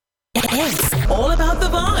It's all about the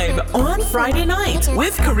vibe on Friday night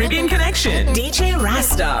with Caribbean Connection. DJ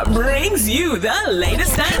Rasta brings you the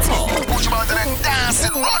latest dancehall.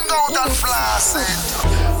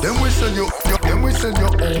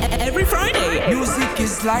 Every Friday, music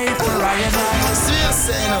is life for Ryan.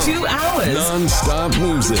 2 hours non-stop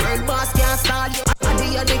music. Give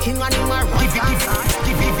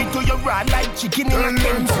it to your rod like chicken in a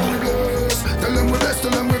can. Tell them we bless,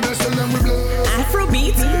 tell them we bless, tell them we bless.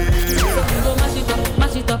 Afrobeat.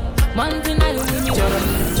 Mash it up. One thing I will need.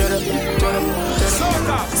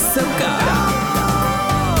 Soca.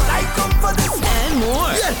 And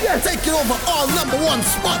more. Yeah, taking over all #1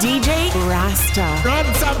 spot. DJ Rasta.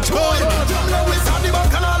 Run some toy.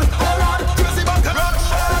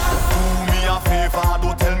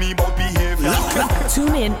 Tell me about behavior.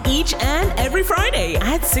 Tune in each and every Friday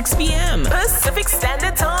at 6 p.m. Pacific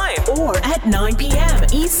Standard Time or at 9 p.m.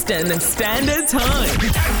 Eastern Standard Time.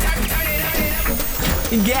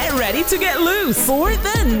 Get ready to get loose for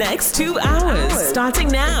the next 2 hours. Starting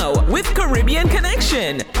now with Caribbean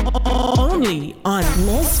Connection. Only on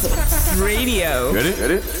MizFitz Radio. Ready?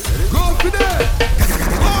 Go for that.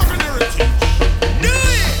 Do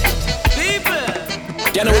it. People.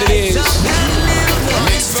 You know what it is.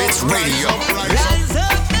 MizFitz Radio. Rise up.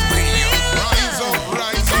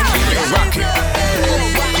 Rock it.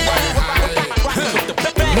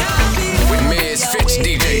 With MizFitz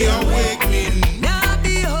DJ.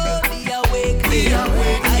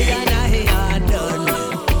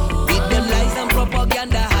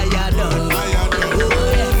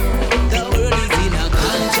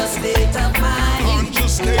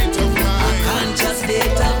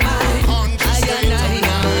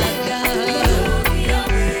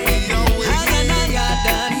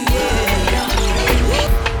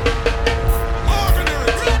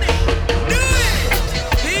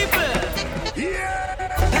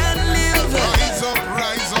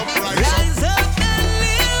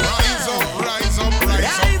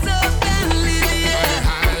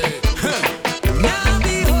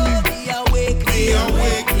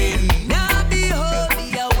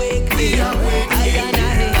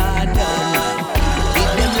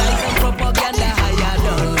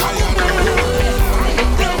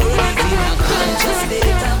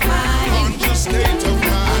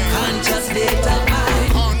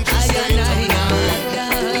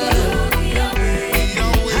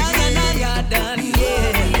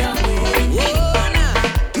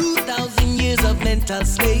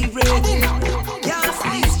 Slavery cast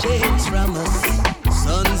these chains from us.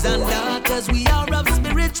 Sons and daughters, we are of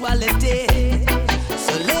spirituality.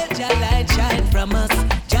 So let your light shine from us.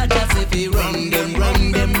 Judge us if we run them.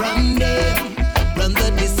 Run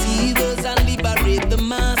the deceivers and liberate the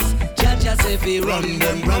mass. Judge us if we run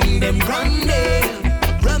them. Run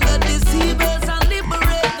the deceivers and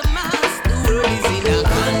liberate the mass. The world is in a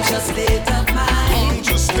conscious state of mind. A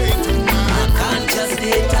conscious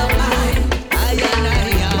state of mind.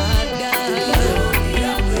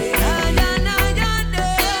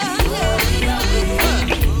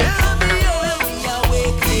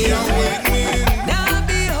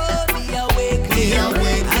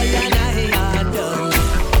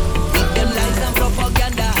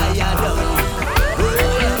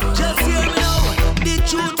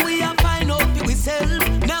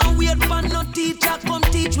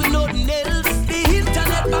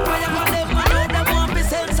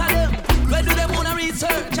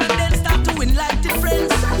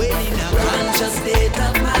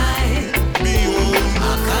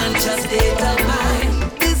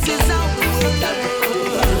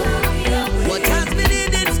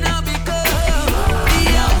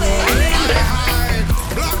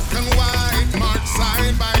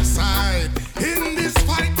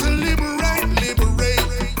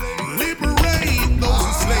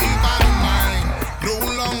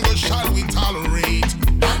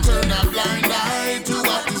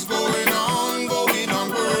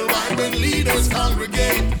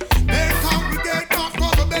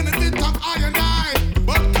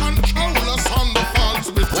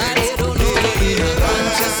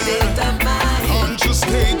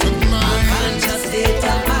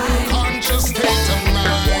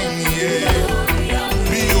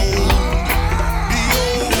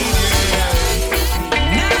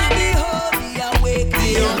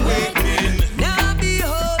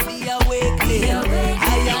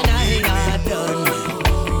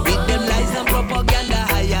 Propaganda,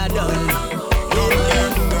 I done.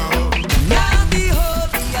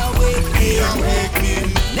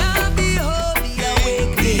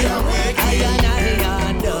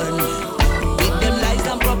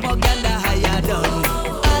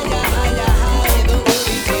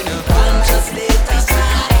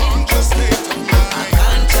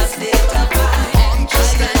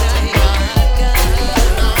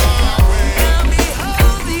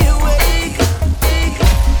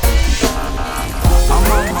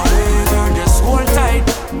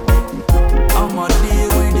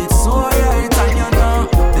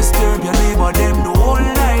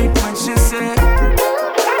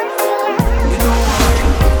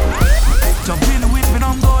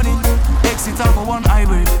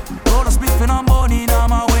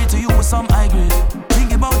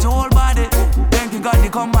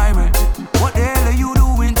 come my way. What the hell are you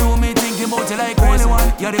doing to me? Thinking about you like crazy.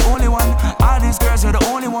 You're the only one. All these girls, you're the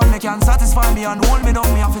only one that can satisfy me and hold me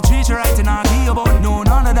down. Me have to treat you right and I'll give you about. No,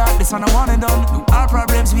 none of that, this one I want it done. All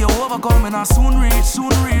problems we overcome and I soon reach.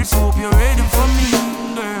 Hope you're ready for me,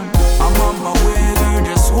 girl. I'm on my way, girl,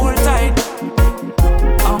 just hold tight.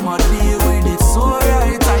 I'ma deal with it so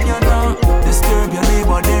right. And you know, disturb your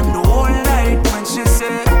neighbor them the whole night. When she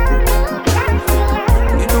said,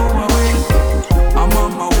 you know my way. I'm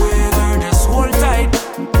on my way, girl, just hold tight.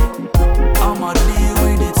 I'ma deal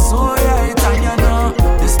with it so right. And you know,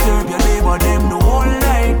 disturb your neighbor them the whole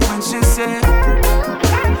night. When she said,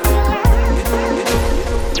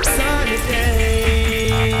 sunny day,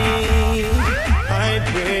 I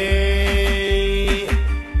pray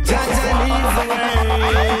that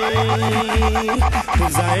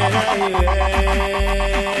cause I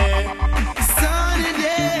sunny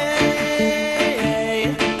day,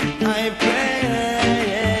 I pray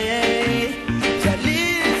that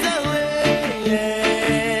leads away,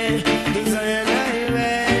 cause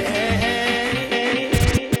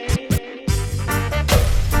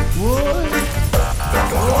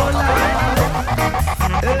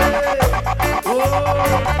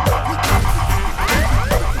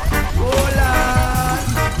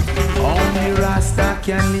only Rasta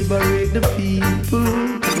can liberate the people.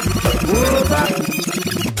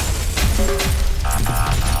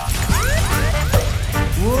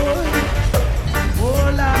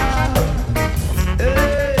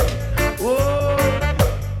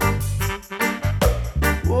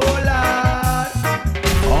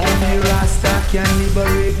 Only Rasta can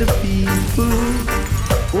liberate the people.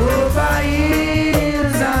 Over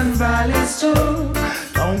hills and valleys too.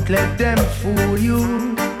 Don't let them fool you.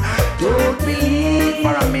 Don't believe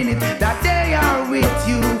for a minute that they are with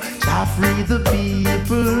you. Shall free the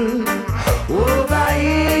people. Over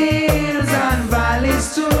hills and valleys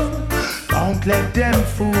too. Don't let them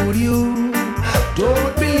fool you.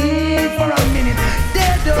 Don't believe for a minute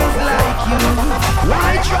they don't like you.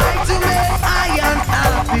 Why try to make I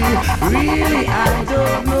unhappy? Really, I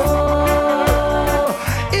don't know.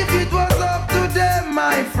 If it was up to them,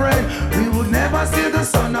 my friend, we would never see the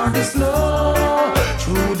sun or the snow.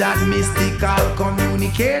 Through that mystical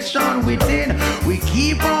communication within, we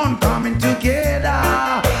keep on coming together.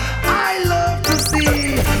 I love to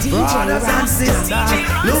see brothers and sisters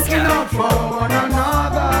looking out for one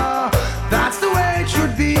another. That's the way it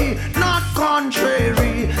should be, not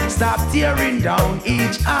contrary. Stop tearing down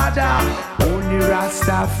each other. Only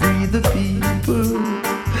Rasta free the people.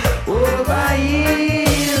 Over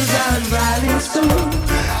hills and valleys too.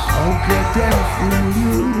 Don't let them fool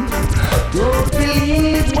you. Don't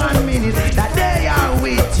believe 1 minute that they are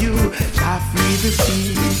with you. Shall free the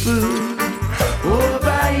people.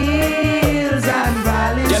 Over hills and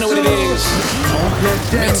valleys. You know what it is? Don't let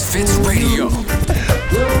them MizFitz fool Radio. you.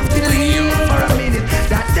 Don't believe for a minute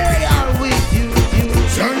that they are with you.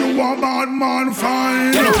 Say you a bad man,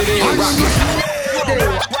 fine. You know what it is?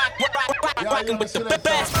 Rockin' with the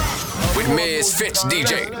best. With MizFitz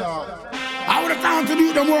DJ. I would have found to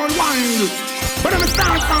do them worldwide, but I'm a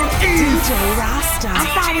start from east. DJ Rasta. I'm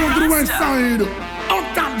following to the west side. Up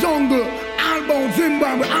top jungle, Albo,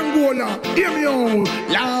 Zimbabwe, Angola. Hear me out,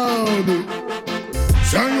 loud.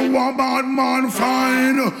 Say you a bad man,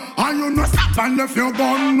 fine. And you no stop and if you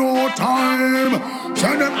got no time.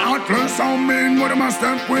 Say them heartless and mean, but them a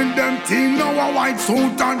step with them team. Now a white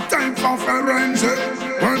suit and time for forensic.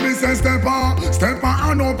 When me say step on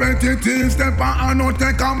and no petty. Step on and no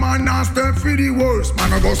take a man and step for the worst.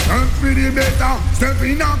 Man I go step for the better. Step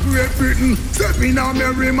in a Great Britain. Step in a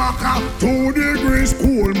Merrimaca. 2 degrees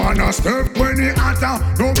cool, man a step when the hotter.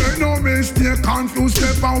 No make no mistake, confused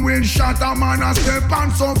step and wind shatter. Man a step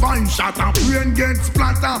and so fine shatter. Brain get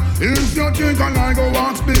splatter. If you think I go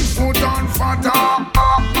walk big foot and fatter.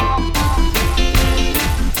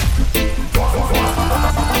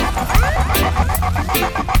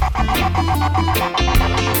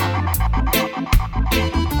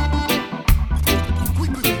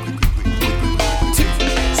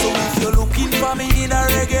 so if you're looking for me in a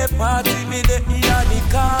reggae party, me there in the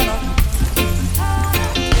corner.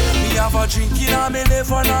 Me have a drink in me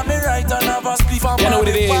left and me right and have a spliff on my. You know what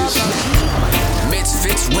it is?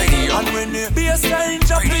 MizFitz Radio. And when the bassline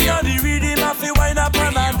jumping on the rhythm, I feel wind up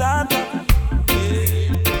and I dance.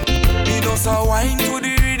 Me just a wine to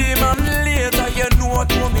the rhythm and later you know what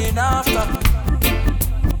coming after.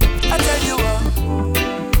 I tell you what,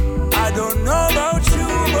 I don't know about you,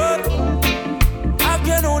 but I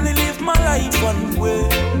can only live my life one way.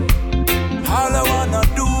 All I wanna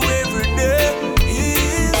do every day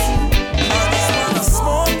is I just wanna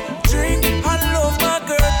smoke, drink, and love my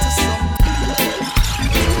girl to some.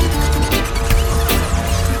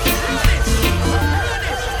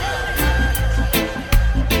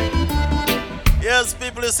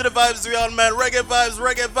 vibes we on, man. Reggae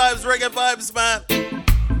vibes, man.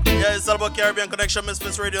 Yeah, it's all about Caribbean Connection,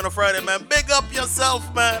 MizFitz Radio on a Friday, man. Big up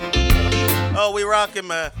yourself, man. Oh, we rocking,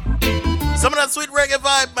 man. Some of that sweet reggae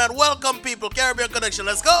vibe, man. Welcome, people. Caribbean Connection,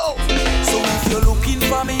 let's go. So if you're looking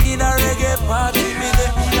for me in a reggae party, me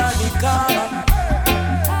there in the corner.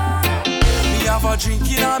 Me have a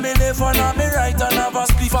drink in a me left and a me right and have a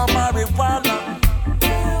spliff of marijuana.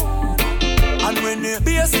 And when the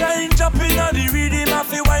bassline jumping on the rhythm, I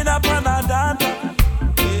feel wind up and a dance.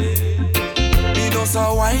 Me just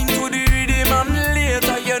a wine to the rhythm and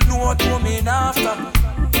later you know what coming after.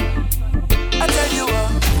 I tell you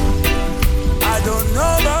what, I don't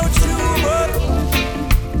know about you, but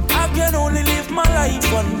I can only live my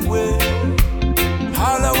life one way.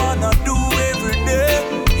 All I wanna do every day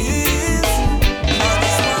is I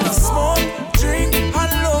just wanna smoke, drink,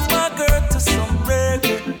 and love my girl to some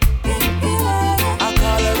reggae. I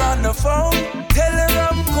call her on the phone, tell her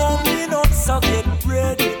I'm coming up, so get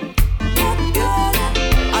ready.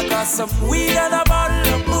 I got some weed and a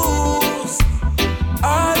bottle of booze.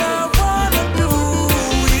 All I wanna do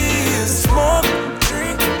is smoke,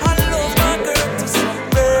 drink, and love my girl to some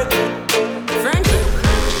reggae. Frankie,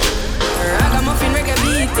 ragamuffin reggae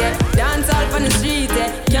beat, yeah. Dance all on the street, yeah.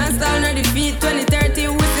 Can't stall nor defeat. 2030,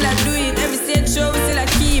 we still a do it. Every stage show, we still a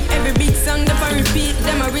keep. Every big song, them a repeat.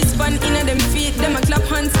 Them a respond in a them feet. Them a clap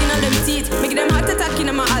hands in a them teeth. Make them heart attack in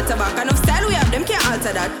a my altar back. Enough style we have, them can't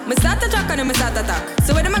alter that. Me start attack and them start attack.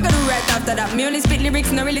 So what them I gonna do right after that? Me only spit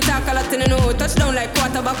lyrics, no really talk a lot, and I know touchdown like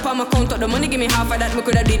quarterback. Pa my count up the money, give me half of that. Me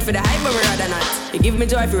coulda did for the hype, but me rather not. You give me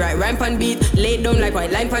joy if you write rhyme pan beat. Lay it down like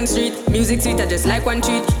white line pan street. Music sweet, I just like one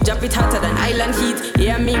treat. Drop it hotter than island heat.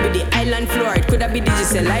 Yeah, me with the island floor. It coulda be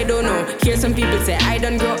digital, I don't know. Hear some people say I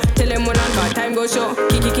don't grow. Tell them when on bar time go show.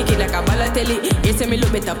 Kick it like a ballatelli. You say me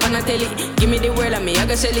look better pan a telly. Give me the world and me I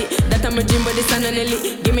go shelly. That I'm a dream but the sun and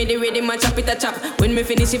Nelly. Give me the rhythm and chop it a chop. When me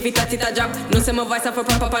finish if it a drop. No say my voice a for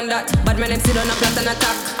proper on that. But my name sit on a flat and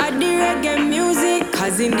attack. I the reggae music,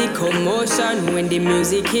 cause in the commotion. When the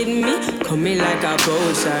music hit me, coming like a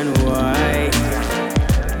potion. Why?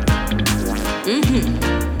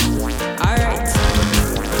 Alright.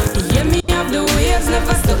 Yeah, me have the waves,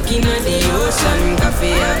 never stuck in the ocean.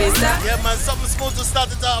 Coffee Avista. Yeah, man, something smooth to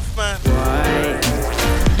start it off, man. Why?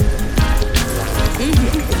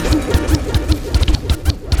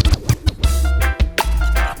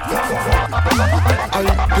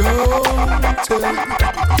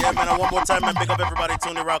 Yeah, man, and one more time, man, big up everybody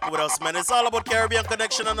tuning rock with us, man. It's all about Caribbean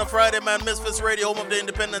Connection on a Friday, man. MizFitz Radio, home of the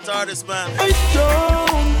independent artists, man. I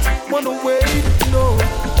don't wanna wait, no.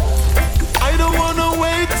 I don't wanna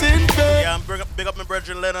wait in vain. Yeah, I'm big up my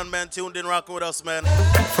brethren Lennon, man, tuned in rocking with us, man.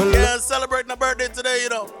 Yeah, celebrating my birthday today, you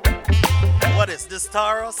know. What is this,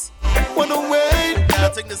 Taurus? Wanna wait. Yeah, I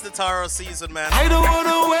think this is the Taurus season, man. I don't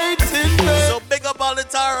wanna wait in vain. So big up all the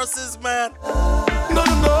Tauruses, man. No.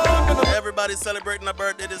 Everybody's celebrating a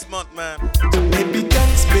birthday this month, man. Baby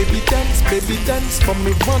dance for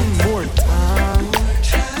me one more time.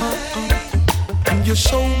 And you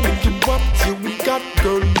show me what you got,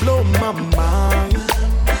 girl, blow my mind.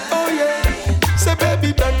 Oh yeah, say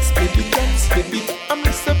baby dance, baby. I'm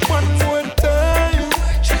say one more time.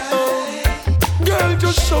 Oh, girl,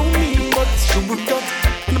 just show me what you got,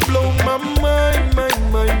 and blow my mind, mind.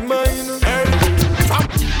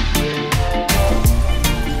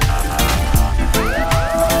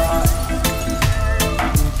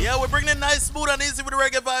 Nice, smooth and easy with the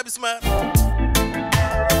reggae vibes, man.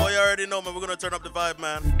 Oh, you already know, man. We're gonna turn up the vibe,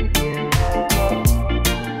 man.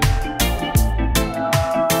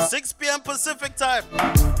 6 p.m. Pacific time,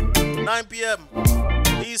 9 p.m.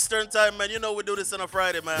 Eastern time, man. You know we do this on a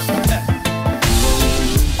Friday, man.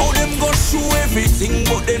 Oh, them go through everything,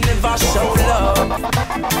 but they never show love.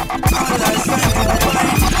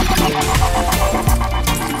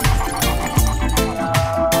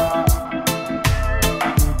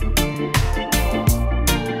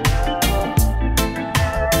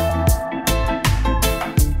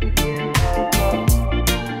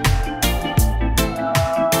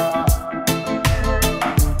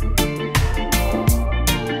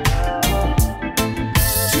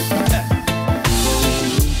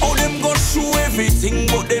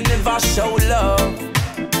 But they never show love.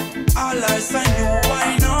 All eyes on you,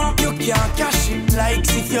 why not? You can't cash it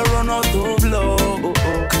likes if you run out of love.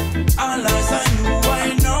 All eyes on you,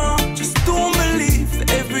 why not? Just don't believe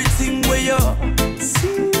everything where you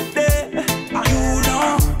see there. You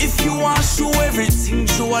know, if you want to show everything,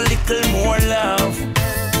 show a little more love.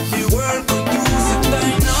 The world could use it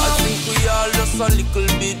right now. I think we all just a little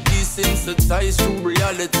bit desensitized to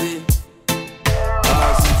reality.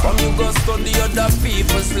 From you go study other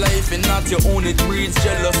people's life and not your own, it breeds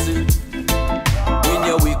jealousy. When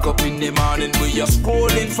you wake up in the morning, where you're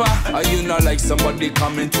scrolling for, are you not like somebody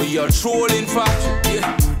comment where you're trolling for?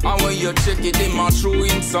 Yeah. And when you check it, they might throw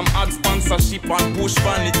in some ad sponsorship and push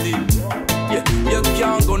vanity. Yeah, you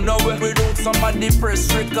can't go nowhere without somebody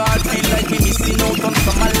press record. Feel like we missing out on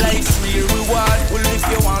some of life's real reward. Well, if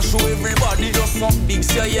you want to show everybody just some big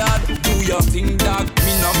yard, do your thing, dog.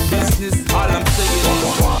 Me not business, all I'm saying.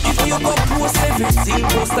 If you go post everything,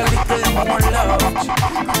 post a little more love.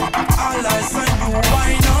 All eyes on you,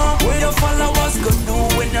 why not? What your followers could do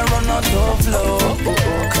when they run out of love.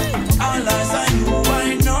 All eyes on you,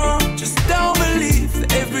 why not? Just don't believe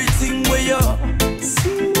everything where you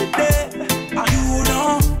see there. You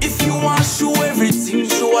know, if you want to show everything,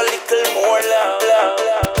 show a little more love.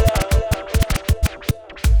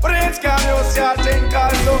 Prince can you see a thing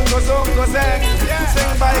called Zungo Zungo Zeng?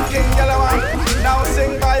 Sing by King Yellowman, now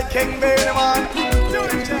sing by King Beanie Man.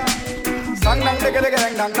 Sang dang digga digga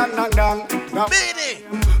dang dang dang dang dang. Beanie!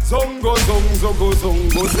 Zungo Zungo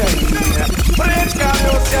Zungo Zeng. Prince can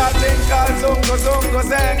you see a thing called Zungo Zungo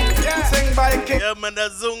Zeng? Sing by King. Yeah man,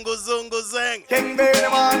 that Zungo Zungo Zeng. King Beanie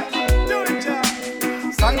Man.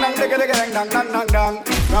 Sang dang digga digga dang dang dang dang dang.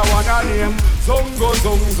 Now one a name Zungo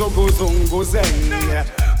Zungo Zungo Zeng.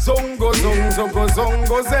 Zungo Zungo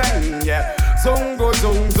Zungo Zeng. Zungo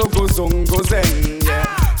Zungo Zungo Zeng.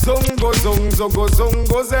 Zungo Zungo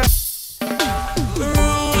Zungo Zeng.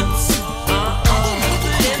 Roots,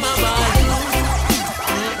 them a bad.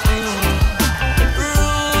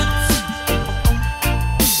 Roots,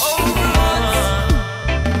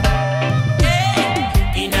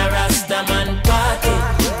 yeah. In a Rastaman party,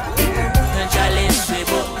 chalice we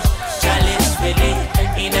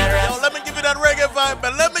in a Rastaman. Yo, let me give you that reggae vibe,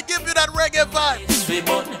 man. Let me give you that reggae vibe.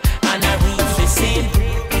 And a roots we sing,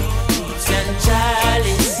 roots and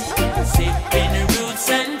chalice, sipping roots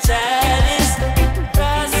and chalice.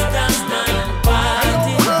 Rastaman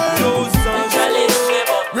party, chalice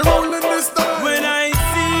We're rolling this down. When I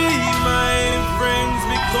see my friends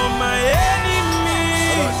become my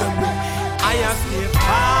enemies, I have to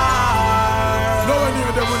far. No one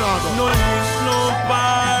near them will not go. No use no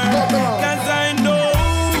bar. Cause I know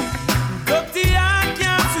dirty heart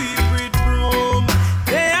can't sweep with broom.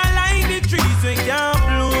 They are like the trees we can't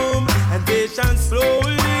bloom, and they shall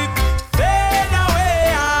slowly fade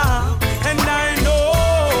away. And I know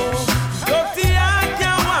dirty heart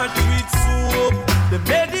can't wash with soap. The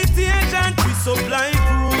meditation twist up like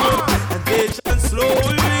broom, and they shall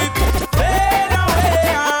slowly fade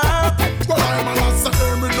away. Well, I'm a last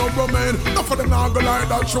say me no man. Enough for them not go like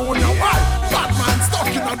that show you why. Bad man stuck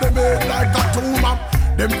in a them head like a tumor.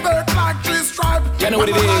 Them hurt like three stripe. You know what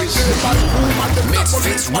it is.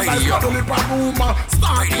 MizFitz Radio.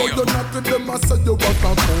 Start go you not to them a say you got a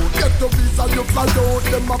phone. Get your visa you fly out.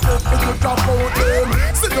 Them a put me you drop out them.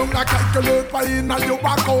 Sit down a calculate by in and you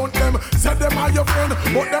account them. Say them are your friend,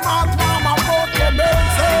 but them aren't mama about them.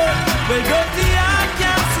 Say well, dirty heart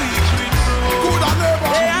can't sweep with broom. good and never.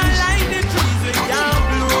 They are like the trees we can't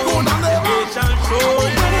bloom. Good and never. They shall show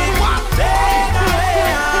you fade away.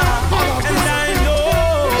 And I know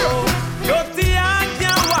dirty heart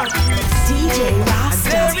can't wash with DJ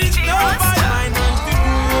Rasta. there is no bad mind unto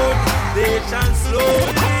good. They shall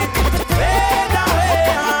slowly fade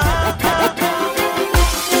away.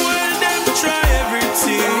 Well, them try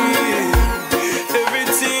everything,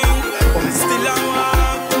 but still I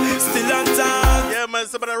walk, still I talk. Yeah man,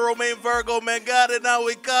 some of that Romaine Virgo, man. Got it now,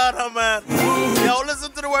 we got her, man. Yo,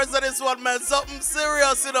 listen to the words of this one, man. Something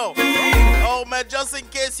serious, you know. Oh man, just in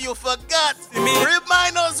case you forgot.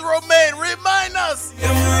 Remind us, Romaine, remind us.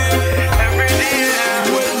 Every day,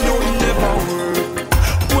 when you never work,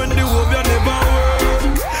 when the hope you never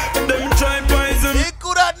work, them try poison It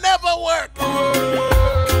could have never worked.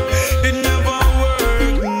 it never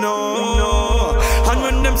work, no. And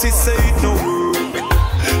when them say it no work,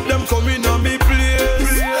 them come in on me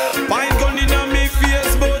place, pine gun in on me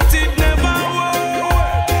face, but it never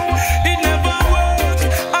work, it never work.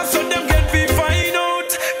 And so them get me find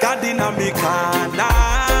out, God in a me corner,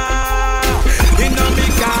 in a me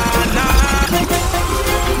corner.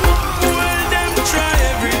 Well, them try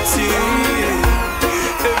everything,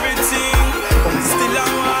 but still I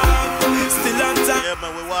walk, still I talk. Yeah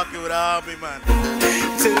man, we walking with our army, man.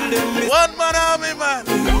 Tell them it's One man army, man.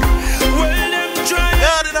 well, them try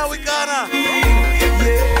Got it now, we got her.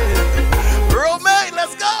 yeah. Romaine,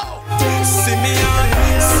 let's go. See me on,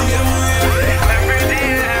 see them way. Every day,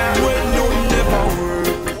 when you never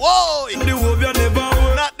work, Whoa, the hope you never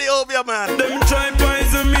work. not the Obia, man. Them try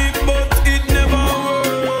poison me, but it never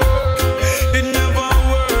work. It never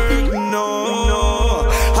work, no.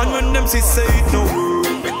 And when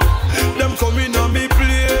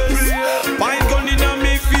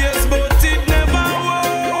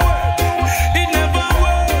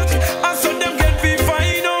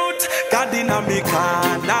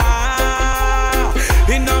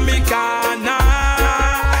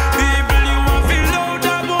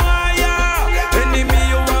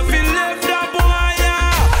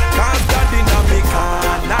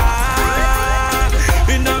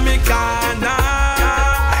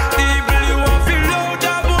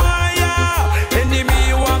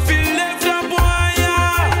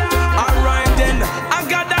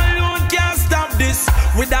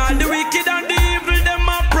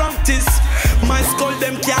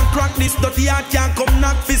this dirty heart can't come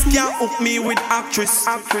knock fist, can't hook me with actress.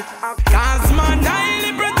 Cause man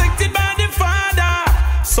highly protected by the father,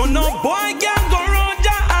 so no boy can go round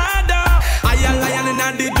your harder. I a lion in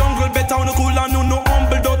the jungle, better on the cool and no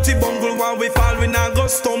humble. Dirty bungle, when we fall we not go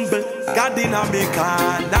stumble. God in a me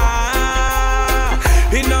corner,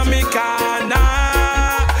 in a me corner.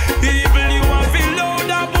 Evil you want feel loud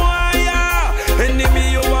the boy, yeah. Enemy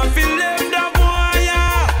you want feel left the boy,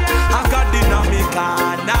 yeah. I got in a me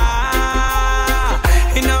corner,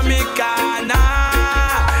 in a me corner.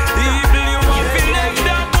 Evil you want feel left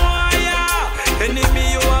the boy, yeah. Enemy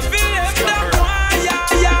you want feel left the boy, yeah.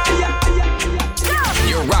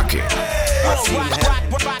 You're rocking.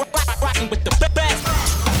 Rocking with the best.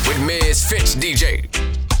 With MizFitz DJ.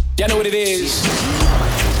 Y'all know what it is.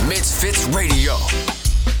 MizFitz Radio.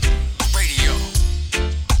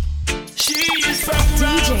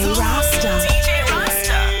 DJ Rasta.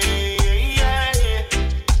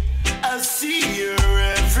 I see her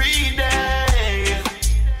every day.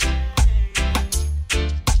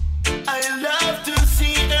 I love to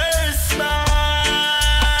see her smile.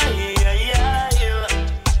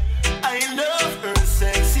 I love her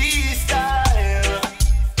sexy style.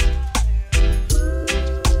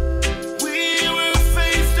 We were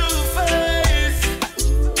face to face,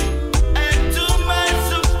 and to my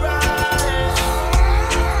surprise,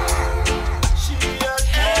 she had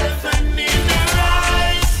heaven in her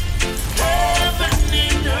eyes, heaven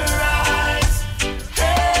in her eyes,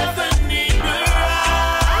 heaven in her eyes.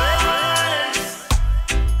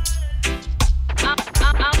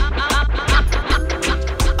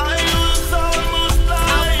 I was almost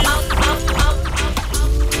blind when I looked into her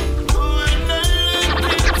face.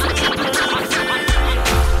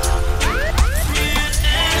 She had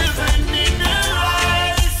heaven in her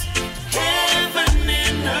eyes, heaven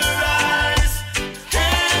in her eyes,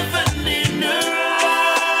 heaven in her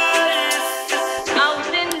eyes.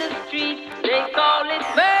 Out in the street, they call it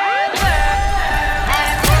murder.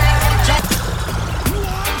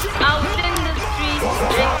 Out in the street,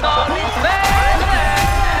 they call it murder.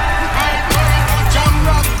 Jam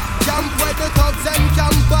rock, jam where the thugs and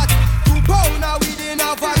camp back. 2 pounder within a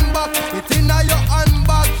van back. It inna your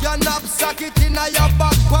handbag, your knapsack, it inna your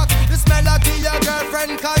backpack. The smell of your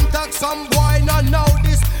girlfriend contact. Some boy not know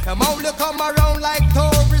this. Them only come around like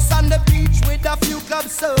tourists on the beach with a few club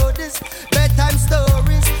sodas, bedtime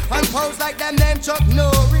stories, and pose like them name Chuck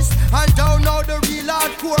Norris. And don't know the real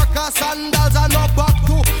hardcore, cause sandals are not back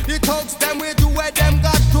to. The thugs them we do where them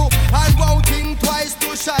got to, and won't think twice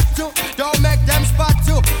to shot to. Don't make them spot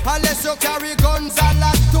you, unless you carry guns a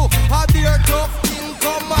lot to. A beer tough thing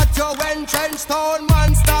come at you when trench town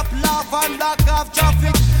man stop laugh and block off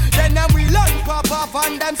traffic. Then them we learn pop off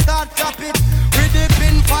and them start chop it. With the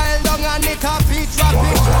pin file down and it a beat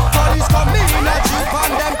traffic. Police come in a jeep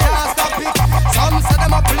and them can't stop it. Some say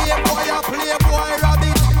them a playboy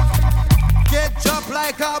rabbit. Get dropped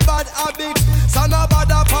like a bad habit. So no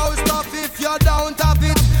bother post up if you don't have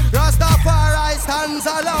it. Rastafari stands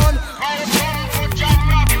alone.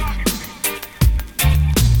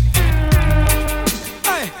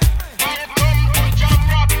 Hey.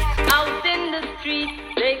 Out in the street,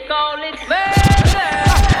 they call it murder.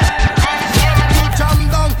 Jam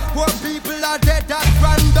down, poor people are dead at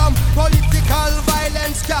random. Political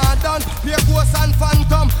violence can't done. Pure ghosts and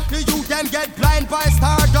phantom. The youth them get blind by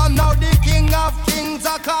stardom. Now the king of kings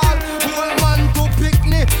are called. Whole man to pick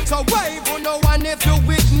me. So wave on no one if you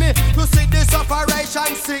with me. To see this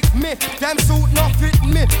operation sick me. Them suit not fit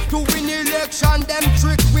me. To win election them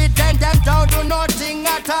trick with them down to nothing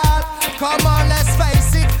at all. Come on, let's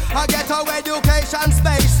face it. I get our education's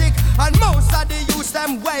basic. And most of the youth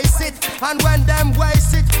them waste it. And when them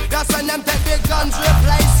waste it, that's when them take the guns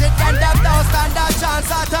replace it. And them don't stand a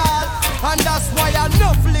chance at all. And that's why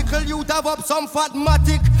enough little youth have up some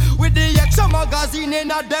fatmatic. With the extra magazine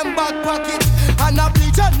in a them back pocket. And a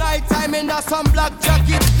bleach at night time in a some black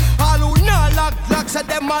jacket. All who not lock lock say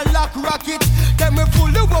them a lock rocket. Them we pull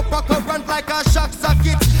you up a current like a shock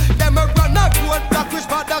socket. Them we run a road block which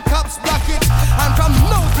but the cops block it. And from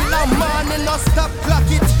now till a morning no stop clock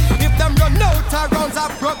it. If them run out of rounds a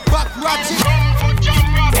broke back ratchet.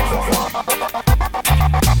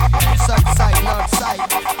 South side, north side.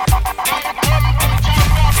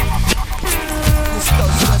 West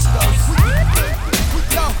coast, west coast.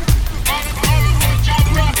 Yo.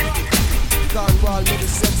 Cornwall,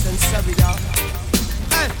 Middlesex and Serbia.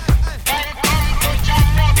 Hey.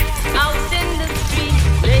 Out in the street,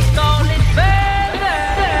 they call it murder.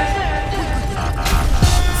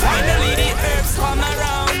 Finally the herbs come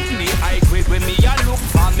around. The high grade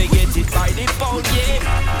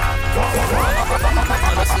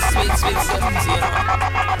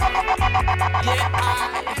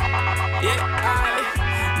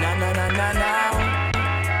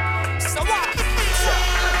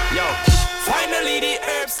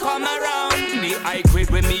I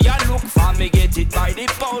quit with me, I look for me, get it by the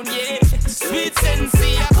pound, yeah. Sweet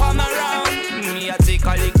sensei, I come around. Me, I take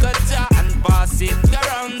a little jar and pass it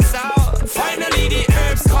around, so finally the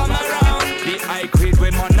herbs come around. The I quit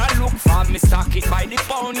with man, I look for me, stock it by the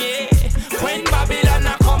pound, yeah. When Babylon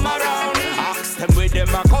I come around, ask them with them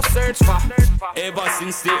I go search for. Ever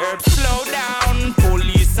since the herbs slow down,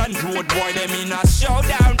 police and road boy them in a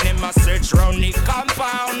showdown. Them a search round the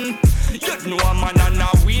compound. You know a man and a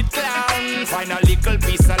weed clown. Find a little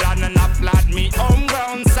piece of land and applaud me home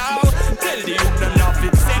ground. So tell the youth them not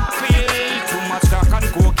fit set pill. Too much crack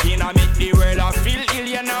and cocaine I make the world I feel ill,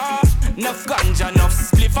 you know. Enough ganja, enough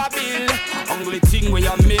spliff a bill. Only thing where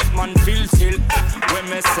you make man feel still. When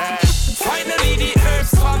me say finally the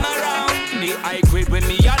herbs come around. The I quit with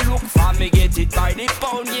me I look for me, get it by the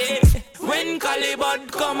pound, yeah. When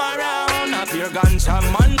Calibut come around, a pure ganja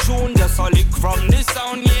man tune, just a lick from the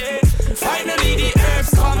sound, yeah. Finally the herbs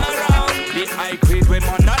come around. The I quit with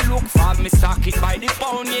man I look for me, stock it by the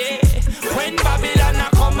pound, yeah. When Babylon a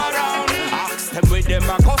come around, ask them with them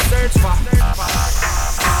I go search for.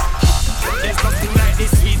 There's nothing like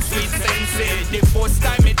this sweet, sweet sensei. The first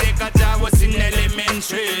time me take a job was in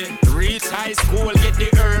elementary. Reach high school, get the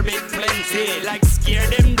herb it plenty. Like scare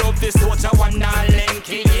them dope, this torture one not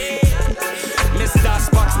lanky, yeah. Mr.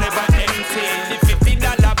 Spots never empty. The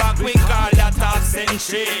 $50 bag we call that half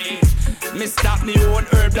century. Me stop me own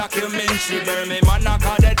herb documentary. Burn me man I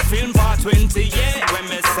call that film for 20, yeah. When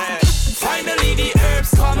me say finally the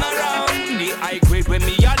herbs come around. The I quit when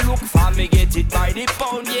me I look for me, get it by the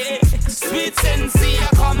pound, yeah. Sweet sensei I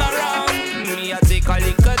come around. Me I take a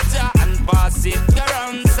little jar and pass it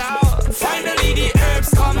around, so finally the herbs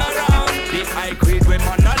come around. The I quit when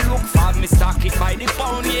man I look for me, stock it by the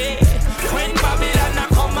pound, yeah. When Babylon I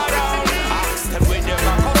come around, ask them where them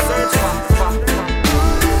I come search for.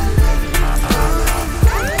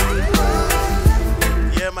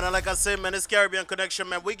 Yeah, man, and like I say, man, it's Caribbean Connection,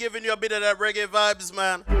 man. We giving you a bit of that reggae vibes,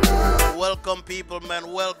 man. Welcome, people,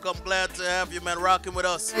 man. Welcome. Glad to have you, man, rocking with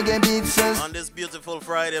us on this beautiful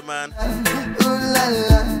Friday, man. Ooh la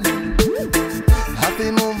la,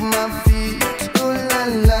 happy move my feet. Ooh la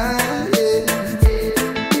la, yeah.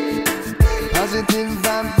 Positive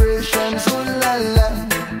vibrations. Ooh la la,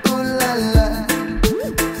 ooh la la.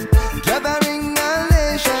 Gathering our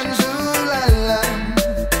nations. Ooh la la.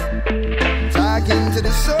 Talking to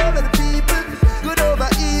the soul of the people. Good over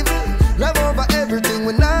evil, love over everything.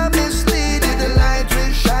 When I'm misleading, the light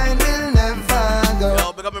will shine, will never go.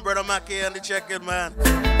 Yo, big up my brother Mackie and the check-in, man.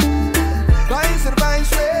 Vice and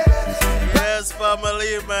vice, yes,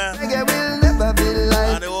 family, man. Reggae will never be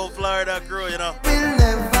like. And the whole Florida crew, you know. Will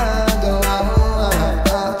never go.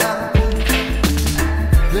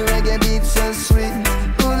 The reggae beat so sweet.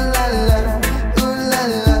 Ooh la la, ooh la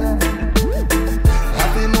la.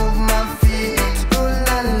 Happy move my feet. Ooh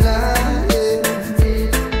la la, yeah.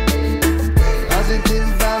 Positive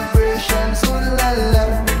vibrations. Ooh la la,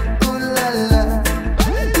 ooh la la.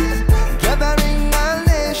 Gathering all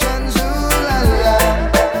nations. Ooh la la.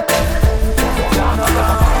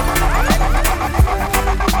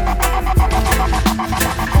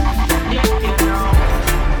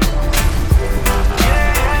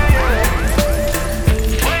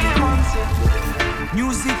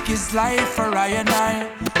 Music is life for I and I.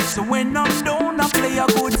 So when I'm down, I play a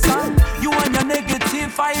good song. You and your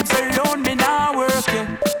negative vibes alone, me now working.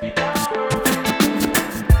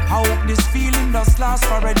 I hope this feeling does last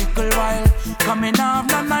for a little while. Coming off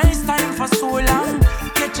no nice time for so long.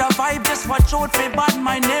 Catch a vibe, just watch out for bad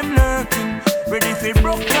mind them lurking. Ready for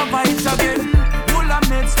broke your vibes again. Pull a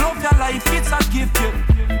meds, love your life, it's a gift, yeah.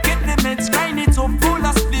 Get the meds, grind it up, pull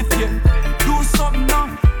a spliff, yeah. Do something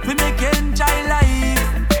now, we make you enjoy life.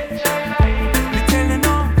 Me tell you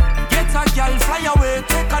now, get a girl, fly away,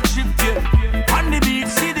 take a trip, yeah. On the beach,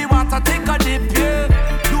 see the water, take a dip, yeah.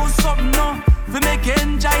 Do something now, we make you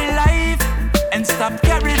enjoy life. And stop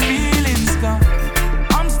carrying feelings, cause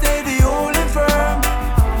I'm steady, holding firm.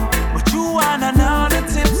 But you want another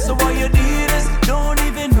tip, so what you did is don't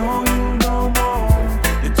even know you no more.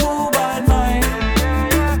 You're too bad, mind.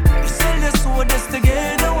 You sell your soul just to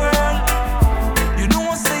get the world.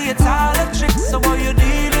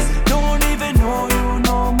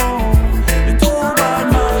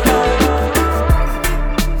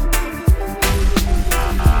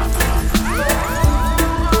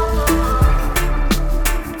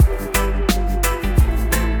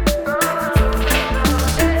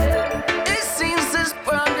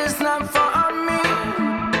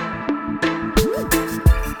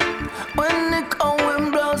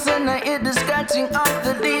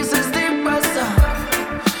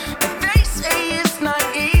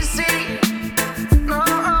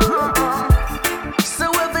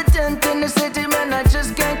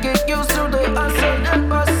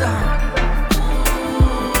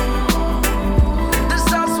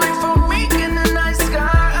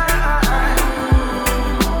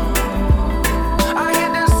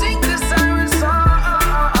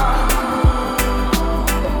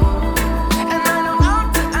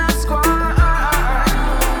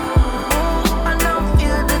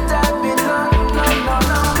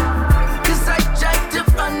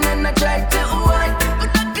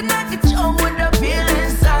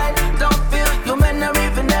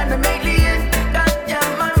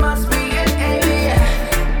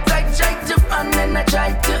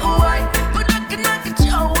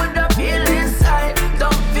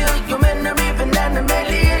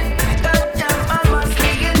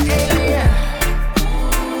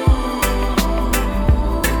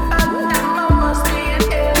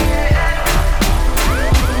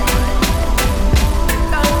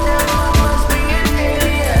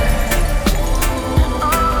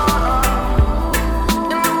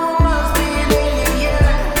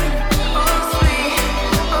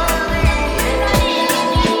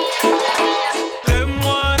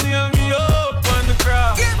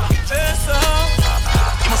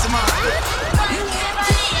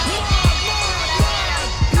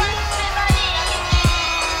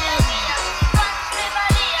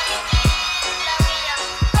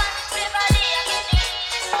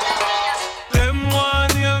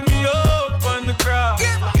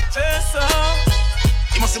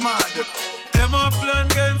 mad. Them a plan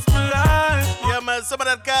against my life. Yeah, man, some of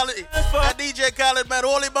that Khaled, that DJ Khaled, man,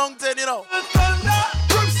 Holy Mountain, you know.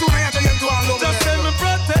 Just send me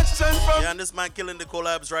protection from. Yeah, and this man killing the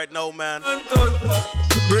collabs right now, man.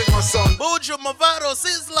 Break my son. Buju, Mavado,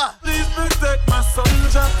 Sizzla. Please protect my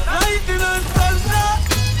soldier. Lightning and thunder.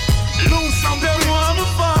 Lose some. Them want me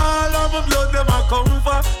fall, and my blood them a come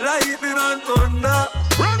for. Lightning and thunder.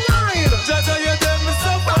 Run line. Jaja, you tell me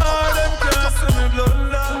so far, them can't see me blood.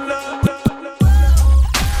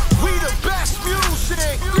 We the best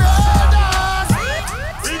music.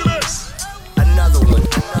 Another one.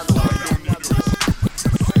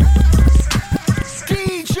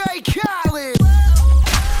 DJ Khaled.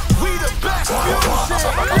 We the best music.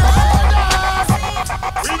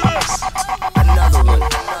 Another one.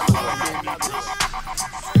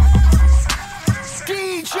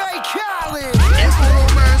 DJ Khaled. If you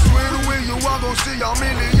don't mess with the way you are gonna see a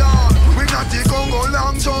million. We not the Congo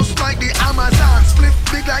long just like the Amazon. Split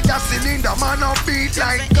big like a cylinder, man on beat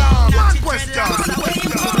like God. One question.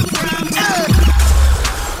 Hey.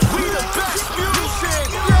 We the best music.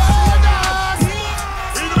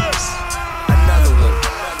 Another one.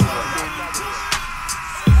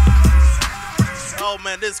 Oh,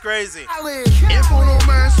 man, this crazy. If you don't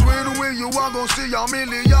mess with the way you are gonna see a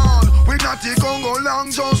million. We not the Congo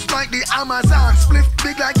long just like the Amazon. Split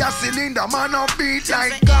big like a cylinder, man on beat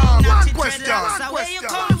like God. One question.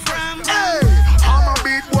 Hey, I'm a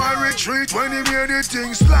beat boy retreat when he made the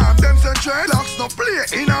thing slam. Them say dreadlocks no play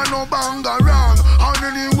in a no banga wrong. And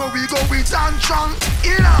anywhere we go we stand strong.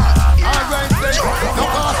 Alright, say no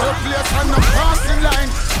pass the place and no cross the line.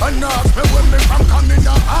 Enough me when me from coming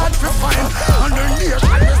up hard to find. Underneath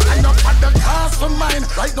and me stand up at the cast of mine.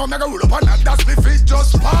 Right now me go roll up on that, that's me feet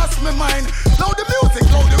just pass me mind. Now the music,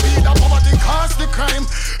 now the weed, the poverty cause the crime.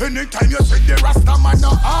 Anytime you see the Rasta man,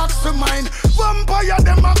 no ask for mine. Vampire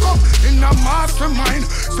them a come in a mastermind.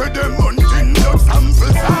 Say them hunting blood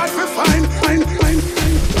samples hard to find.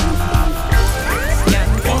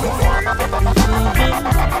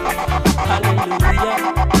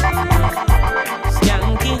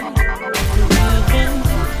 Skanking, grooving,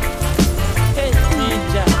 hey,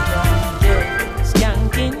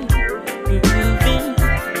 skanking, grooving,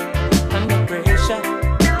 under pressure,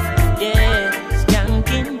 yeah,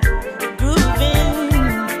 skanking, grooving.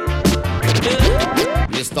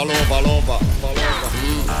 Mr. Lover,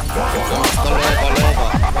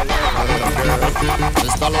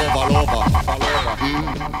 Mr. Lover,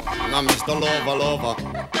 now Mr. Lover.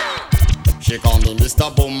 She call me Mr.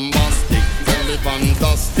 Bombastic, tell me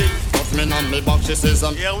fantastic. Touch me on me back, she says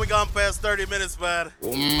I'm. Yeah, we gone past 30 minutes, man.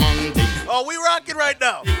 Romantic. Oh, we rocking right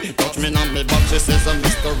now. Touch me on me back, she says I'm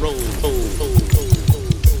Mr.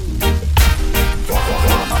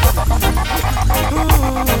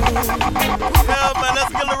 Yeah, man,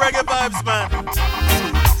 let's kill the reggae vibes, man.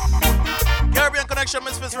 Caribbean Connection,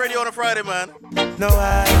 MizFitz Radio on a Friday, man. No,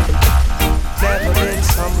 I've never been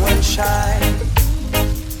someone shy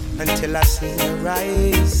until I seen your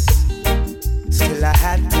rise. Still I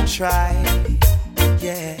had to try,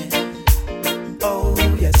 yeah. Oh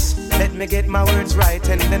yes, let me get my words right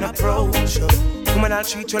and then approach you. Woman, I'll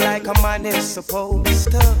treat you like a man is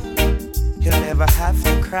supposed to. You'll never have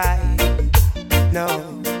to cry, no.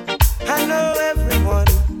 I know everyone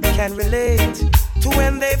can relate to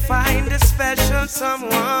when they find a special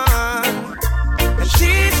someone. And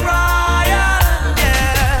she's royal,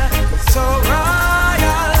 yeah, so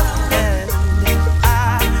royal. And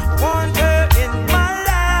I want her in my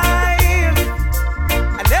life.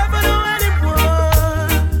 I never knew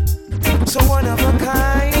anyone so one of a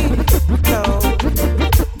kind. No,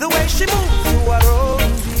 the way she moves to her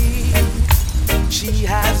own beat, she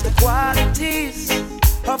has the qualities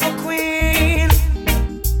of a queen.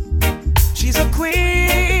 She's a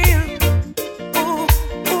queen. Ooh,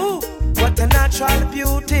 ooh, what a natural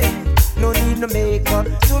beauty. No need no makeup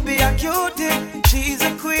to be a cutie. She's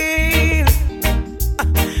a queen.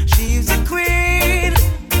 She's a queen.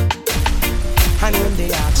 And when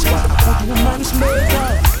they ask what a good woman's made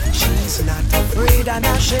of, she's not afraid and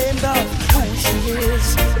ashamed of who she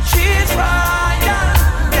is. She's royal,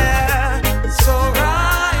 yeah, so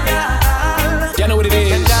royal. You know what it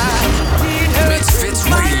is? And I need her MizFitz in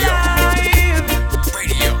my Radio. life.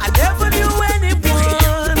 I never knew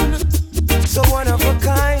anyone so one of a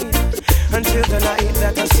kind until the night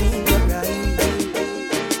that I seen her rise.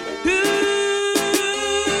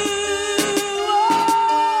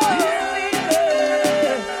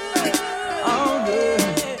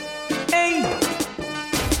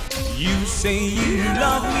 You say you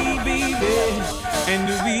love me, baby, and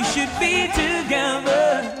we should be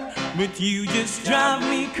together, but you just drive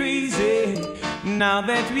me crazy. Now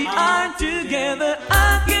that we are together,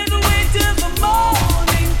 I can't wait till the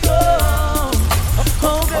morning comes.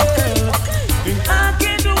 Oh girl, I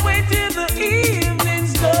can't wait till the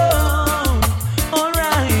evening's come.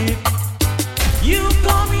 Alright, you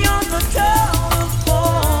call me on the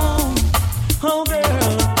telephone. Oh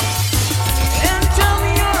girl, and tell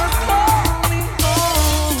me you're calling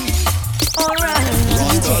home. Alright,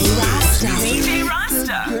 DJ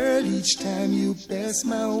Rasta. Girl, each time you pass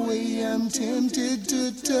my way, I'm tempted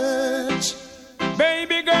to touch.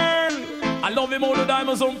 Baby girl, I love him all the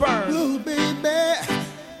diamonds on pearl. Oh baby,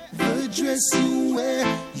 the dress you wear,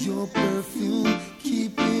 your perfume,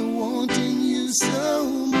 keep me wanting you so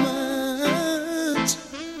much.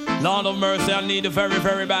 Lord of mercy, I need a very,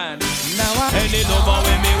 very bad. Now I any lover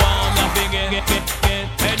when me want, nothing get.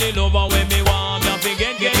 Any lover when me want, nothing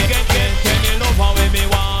get. Any lover when me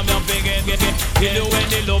want, nothing get. You do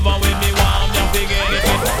any lover when me want, nothing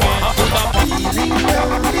get. feeling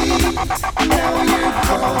lonely, now you're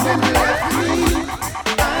gone and left me.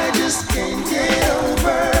 I just can't get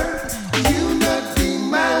over you not being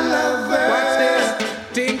my lover. Watch this,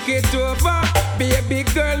 think it over. Baby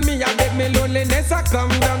girl, me I beg me loneliness I come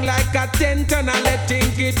down like a tent and I let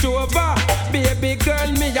think it over. Baby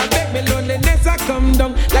girl, me I beg me loneliness I come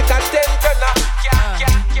down like a tent and I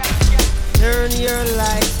turn your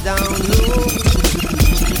lights down low.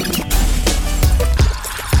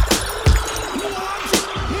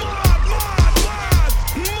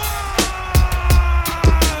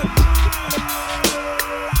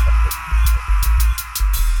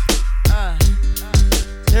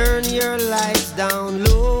 Turn your lights down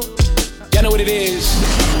low. You know what it is.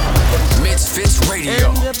 MizFitz Radio.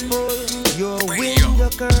 And pull your window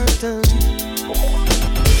curtain.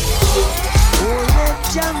 Oh,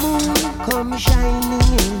 let your moon come shining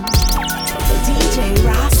in. DJ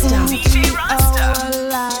Rasta. DJ Rasta. Our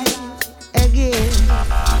life again.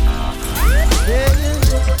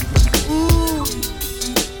 Ooh,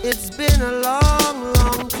 it's been a long,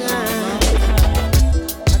 long time.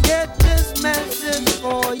 I get this message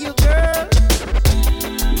for you, girl.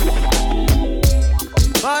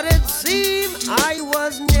 But it seemed I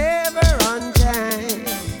was never on time.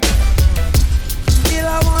 Still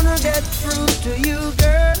I wanna get through to you,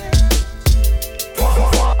 girl.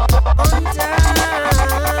 On time,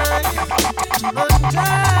 on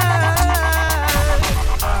time.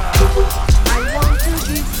 I want to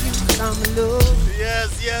give you some love. Yes,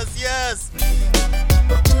 yes, yes.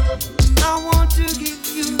 I want to give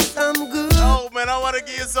you some good. Oh man, I want to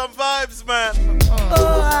give you some vibes, man.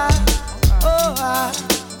 Oh,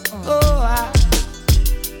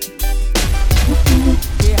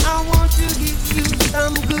 yeah, I want to give you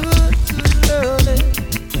some good loving.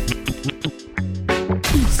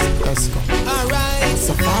 Let's go. Alright,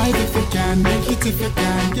 survive if you can, make it if you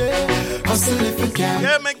can, yeah. Hustle if you can.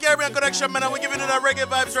 Yeah, man, Caribbean Connection, man. And we're giving you that reggae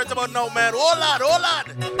vibes right about now, man. Hold on.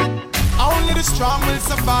 Only the strong will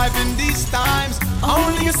survive in these times.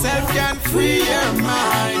 Only yourself can free your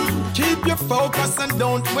mind. Keep your focus and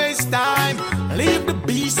don't waste time. Leave the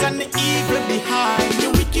beast and the evil behind.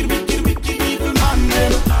 You wicked, wicked, wicked evil man,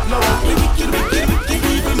 them. Lord, the wicked, wicked, wicked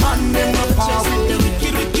evil man, them. No power with the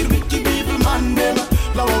wicked, wicked, wicked evil man, them.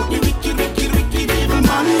 Lord, the wicked, wicked, wicked evil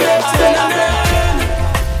man, them.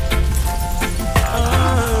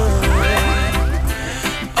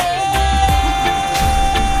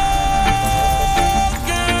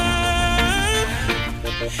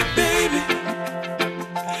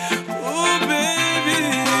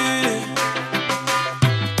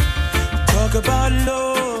 Talk about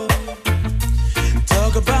love,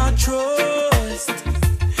 talk about trust,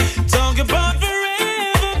 talk about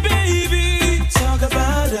forever, baby. Talk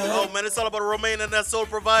about love. Oh man, it's all about Romaine and that soul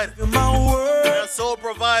provider. My word, that soul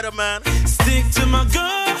provider, man. Stick to my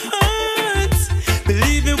guns,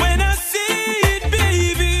 believe it when I say it,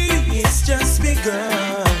 baby. It's just me,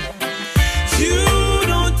 girl. You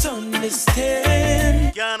don't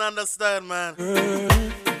understand. Can't understand, man.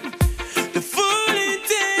 The full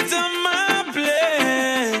intent of my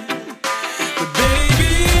plan. But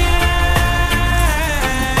baby,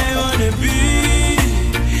 I wanna be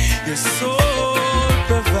your soul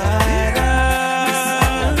provider.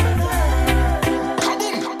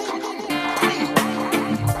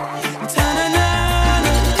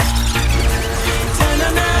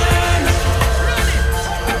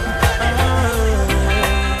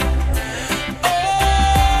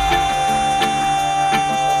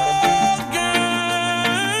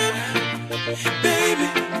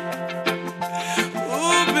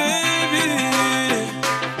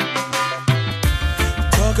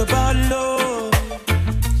 About love,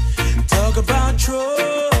 talk about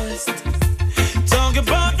trust, talk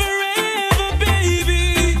about forever, baby.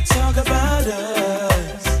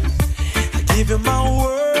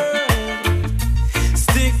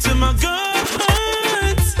 my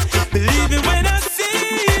guns. Believe it when I say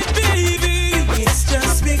it, baby. It's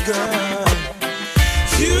just begun.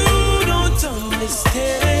 You don't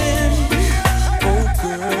understand, oh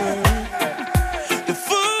girl, the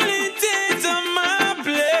full intent of my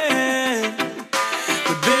plan.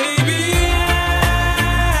 But baby, I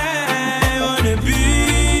wanna be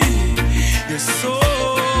your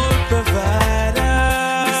sole provider.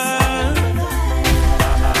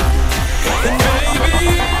 And baby,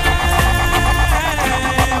 I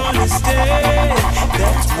wanna stay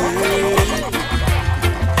that way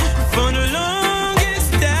for the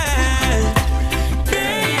longest time.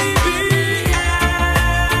 Baby, I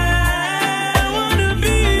wanna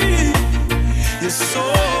be your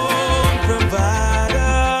sole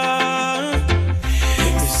provider.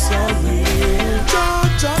 It's so real.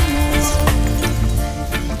 Georgia news,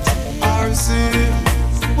 RC,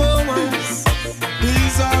 moments.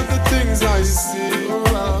 These are the things I see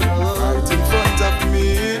right in front of me.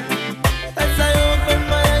 As I open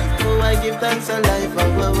my eyes, oh, I give thanks for life. Oh,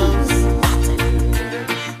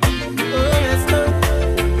 yes, Lord.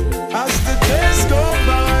 As the days go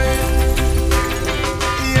by,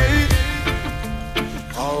 yeah,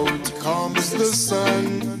 out comes the sun,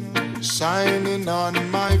 shining on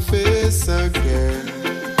my face again.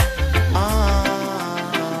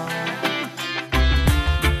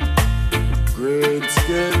 Grades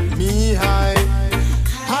get me high,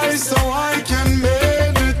 high so I can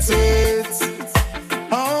meditate.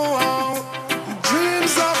 Oh,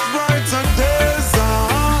 dreams of brighter days.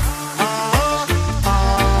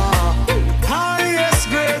 Highest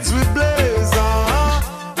grades we blaze.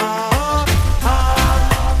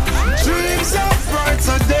 Dreams of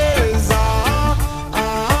brighter days.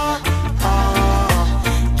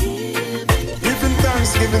 Giving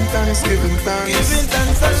thanks, giving thanks, giving thanks. Giving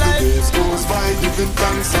thanks for As the life. days goes by, giving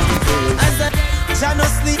thanks and praise. Jah no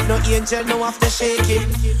sleep, no angel, no after shaking.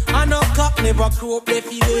 And no cock never crow up, they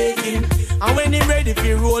feel aching. And when he ready,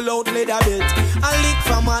 fi roll out leather belt. And lick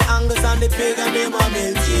from all angles and the pagan them a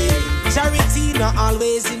melt, yeah. Charity not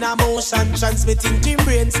always in a motion, transmitting team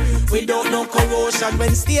brains without no corrosion.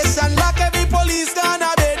 When station lock, every police gone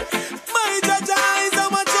a bed. My judge eyes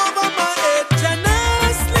are much over my head. Jah no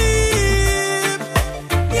sleep,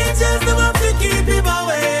 angels them have to keep him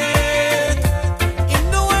awake. Him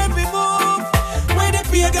know every move where the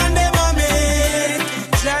pagan them a make.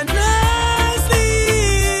 Jah no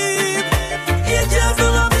sleep, angels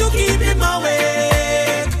them have to keep him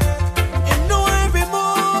awake. Him know every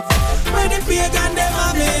move where the pagan them a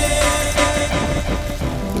make.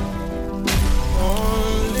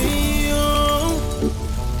 Only you,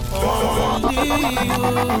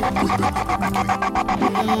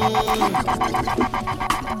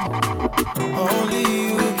 only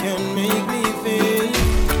you can make me feel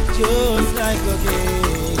just like a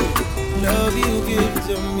king. Love you give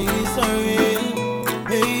to me so real,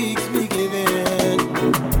 makes me give in.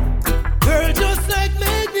 Girl, just like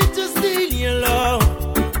magnet to steal your love,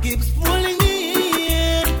 keeps pulling me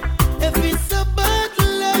in. If it's a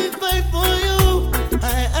battle I fight for you, I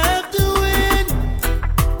have to win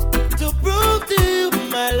to prove to you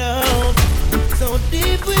my love so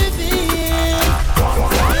deep within.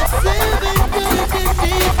 It's 7 days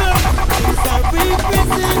deeper, things I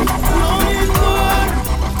represent, longing for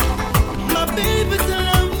my baby to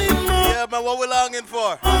love me more. Yeah, man, what we longing for?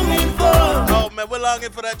 Longing for Oh, man, we're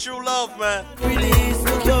longing for that true love, man. release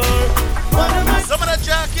the cure. What am I? Some of that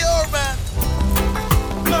Jack Yor, man.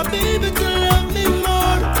 My baby to love me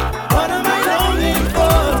more. What am I longing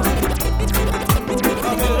for?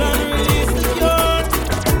 Come on, release the cure.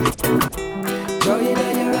 Joy in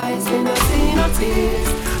your eyes, me no see no tears.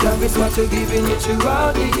 Love is what you're giving me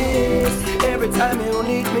throughout the years. Every time you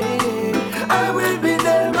need me, I will be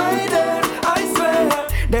there, my dear. I swear,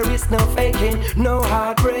 there is no faking, no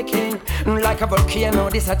heartbreaking. Like a volcano,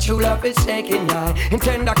 this a true love is shaking. Yeah, in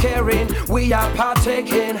tender caring, we are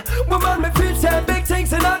partaking. Woman, me feel say big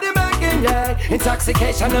things in all the making. Yeah,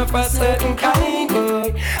 intoxication of a certain kind.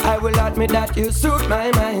 Boy, I will admit that you suit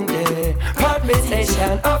my mind. Yeah,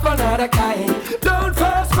 conversation of another kind. Don't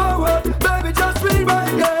fast forward, baby, just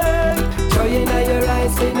rewind. Yeah, joy in your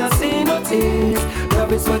eyes, me no see no tears.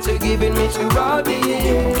 Love is what you're giving me throughout the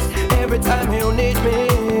years. Every time you need me,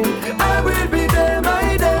 I will be there,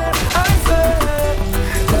 my dear. I swear,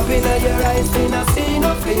 love in your eyes, me no see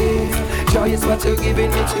no fear. Joy is what you're giving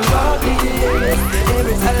me throughout the years.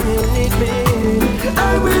 Every time you need me, I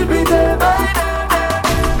will be there, my dear.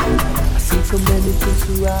 I see so many things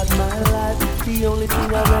throughout my life. The only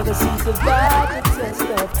thing I've ever seen survive the test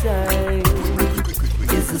of time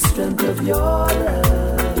is the strength of your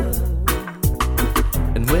love.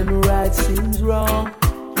 And when right seems wrong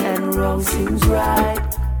and wrong seems right.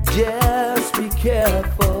 Just be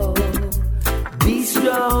careful, be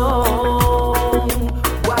strong.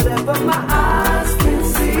 Whatever my eyes can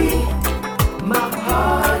see, my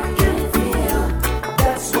heart can feel.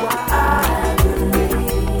 That's why I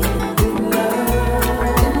believe in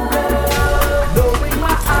love. Knowing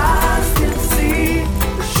my eyes can see,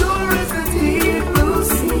 the sure is the deep blue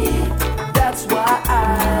sea. That's why I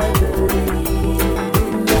believe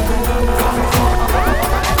in love.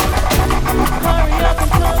 Hurry up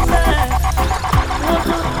and come back.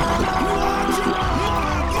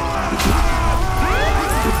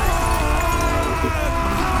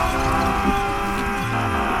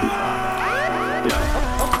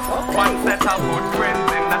 One set of good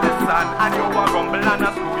friends in the sun, and you a rumble and a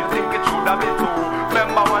screw, you think it should have been two.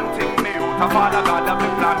 Remember one thing, me out, a father God have a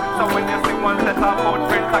plan. So when you see one set of good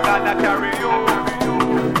friends, I gotta carry you.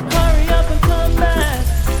 Hurry up and come back.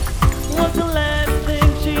 What's the last thing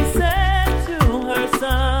she said to her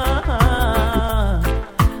son?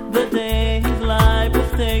 The day his life was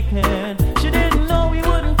taken, she didn't know he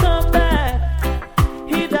wouldn't come back.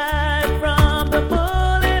 He died from the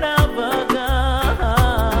bullet of a gun,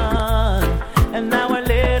 and now her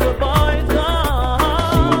little boy's gone.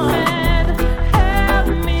 She said, help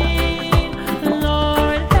me,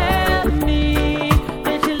 Lord, help me.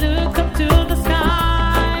 Then she looked up to the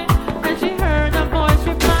sky, and she heard a voice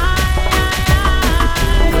reply,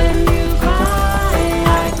 when you cry,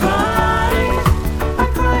 I cry. I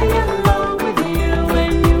cry along with you.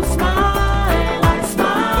 When you smile, I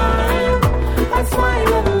smile. I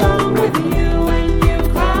smile along with you. When you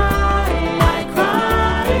cry, I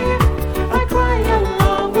cry. I cry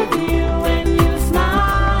along with you. When you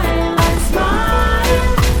smile, I smile.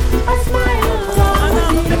 I smile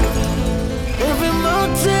along with you. Every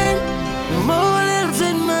mountain, molehill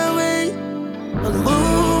in my way. I'm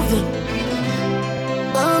moving,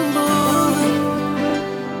 I'm moving.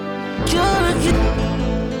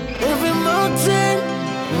 Every mountain,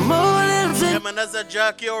 molehill Yeah, man, that's that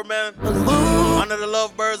Jackie or man. Under the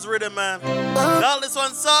Lovebirds rhythm, man. Call this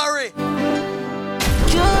one sorry.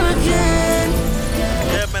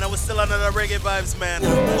 Yeah, man, I was still under the reggae vibes, man.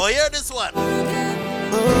 Well, hear this one.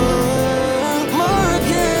 more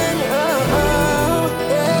again.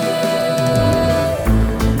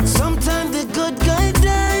 Sometimes the good guy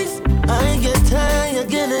dies. I get tired,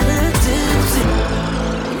 getting tipsy.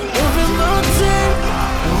 Every mountain,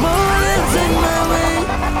 molehill in my way.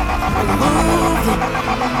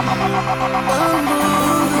 I'm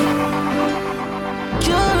moving,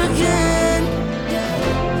 you're again.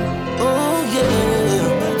 Oh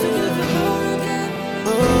yeah.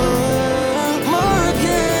 More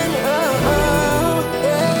again.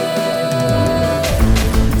 Yeah.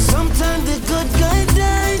 Sometimes the good guy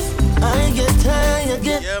dies. I get tired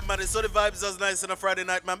again. Yeah, man, it's so the vibes was nice on a Friday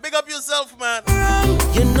night, man. Big up yourself, man.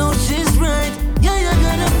 You know she's right. Yeah, you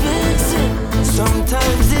gotta fix it.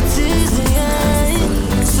 Sometimes it's easy,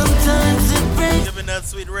 sometimes it breaks. Give me that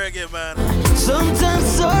sweet reggae, man. Sometimes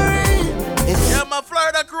sorry. Yeah, my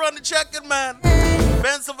Florida crew on the check-in, man.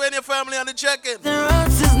 Pennsylvania family on the check-in. Your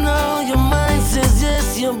heart says no, your mind says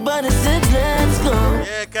yes, your body said let's go.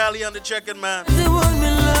 Yeah, Cali on the check-in, man. They want me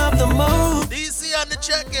love the most. DC on the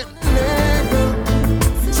check-in.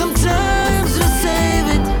 Sometimes you save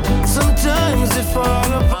it, sometimes it fall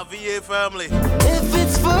apart. My VA family. If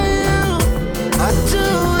it's for you, I do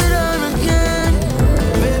it all again.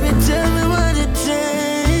 Baby, tell me what it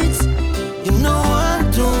takes. You know I'm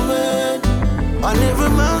doing on every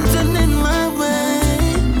mountain in my way.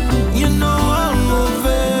 You know I'm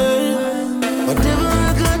moving. Whatever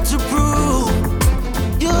I got to prove,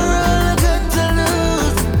 you're all I got to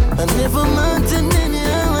lose. On every mountain in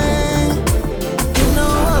your way. You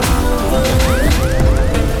know I'm moving.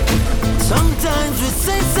 Sometimes we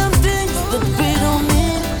say some things that we don't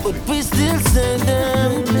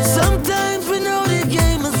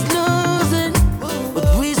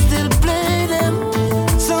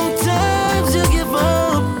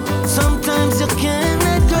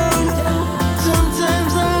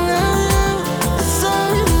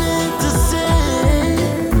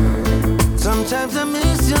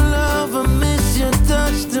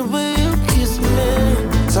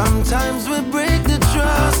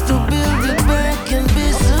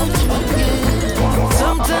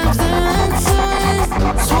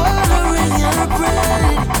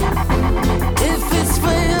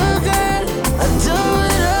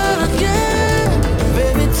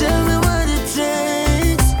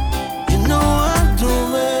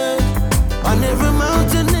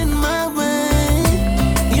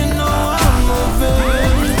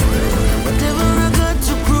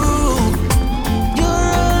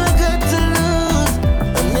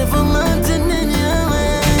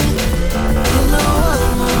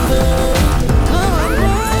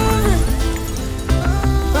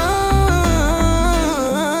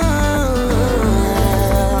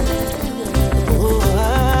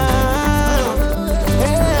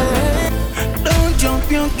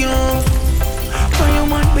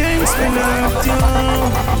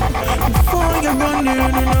you're running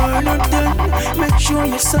or not done, make sure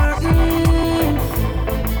you're certain.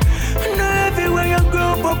 And everywhere you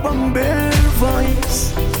grow up and bear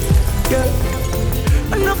voice.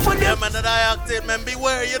 Yeah. Enough for them. Yeah, man, that I acted, man,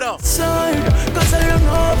 beware, you know. Side, cause I don't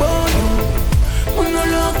know about you. I'm not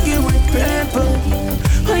lucky with paper.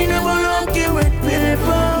 I never lucky with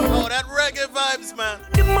paper. Oh, that reggae vibes, man.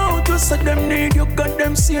 The mouth just of them need you, got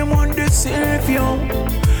them same one to save you.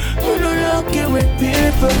 I'm not lucky with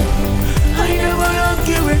paper. I never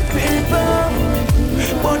lucky with paper.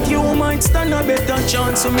 But you might stand a better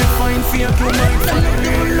chance, so me find fake, you might find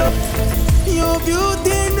real love. Your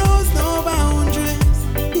beauty knows no boundaries.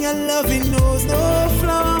 Your loving knows no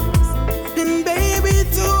flaws. And baby,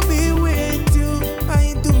 to be with you,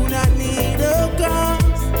 I do not need a cause.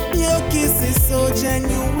 Your kiss is so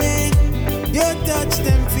genuine. Your touch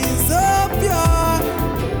them feels so pure.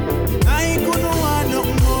 I couldn't want no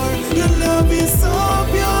more. Your love is so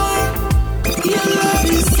pure. Your love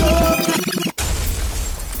is so pure.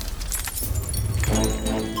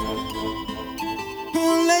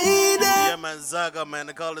 Yeah, man, Zaga, man,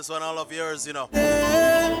 they call this one all of yours, you know.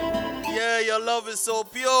 Yeah, your love is so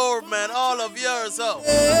pure, man, all of yours, oh.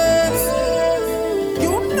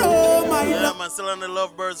 You know my yeah, love. man, still on the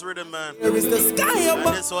Lovebirds rhythm, man. There is the sky above.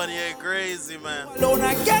 above. This one, yeah, crazy, man. Alone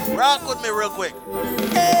I get. Rock with me real quick.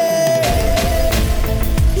 Hey.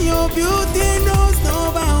 Your beauty knows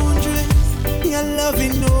no boundaries. Your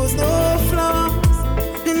loving knows no flaws.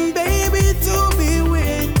 And baby, to be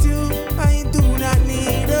with you, I do not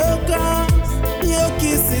need a cause. Your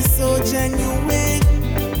kiss is so genuine.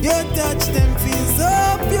 Your touch them feels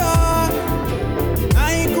so pure.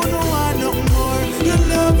 I couldn't want no more. Your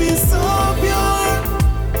love is so pure.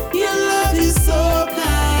 Your love is so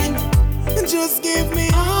kind. Just give me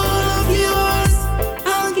all of yours.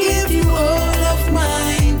 I'll give you all of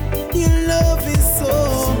mine. Your love is so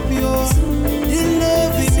pure. Your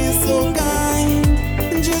loving is so kind.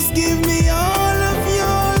 Just give me all of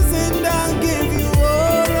yours and I'll give you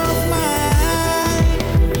all of mine.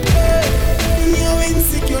 Your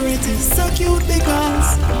insecurity is so cute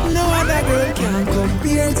because no other girl can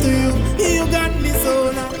compare to you. You got me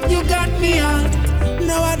so now, you got me out.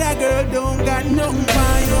 No other girl don't got nothing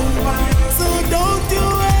by you. So don't you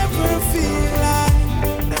ever feel like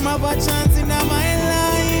them have a chance in my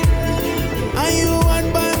life. Are you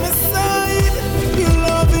one by my side? Your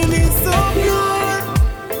loving is so pure.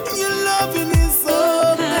 Your loving is so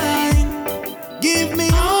kind. Give me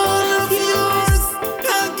all of yours.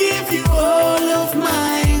 I'll give you all of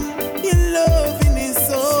mine. Your loving is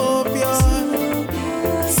so pure,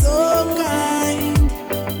 so kind.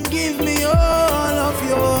 Give me all of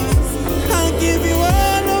yours. I'll give you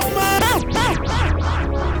all of mine.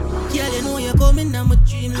 Girl, you know you're coming. I'm a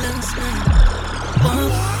dream last night.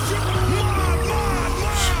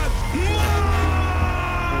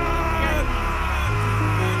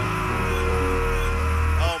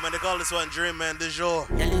 Oh, man, they call this one Dream Man du jour.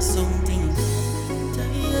 Tell you something.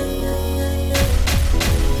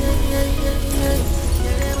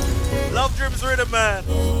 Love Dreams Rhythm, man.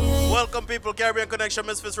 Welcome, people. Caribbean Connection,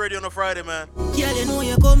 MizFitz Radio on a Friday, man. Girl, you know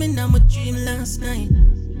you're coming. I'm a dream last night.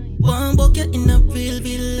 One bucket in a real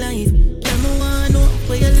life. Girl, me wanna know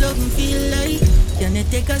what your love me feel like. Can you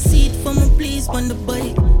take a seat for me, please, on the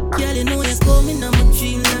bike? Girl, you know you're coming. I'm a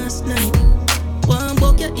dream last night. One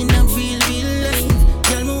bucket in a real life.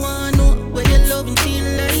 Girl, me wanna know what your love me feel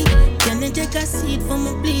like. Can you take a seat for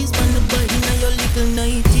me, please, on the bike? Now your little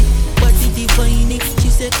nighty, body divine it. She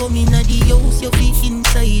say come in at the house, your feet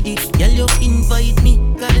inside it. Girl, you invite me,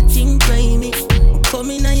 got a thing try me.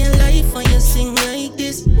 Come in at your life and you sing like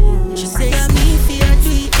this. She say I'm me for you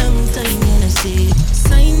do it long time. And I say,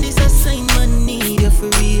 sign this a sign, man, need you for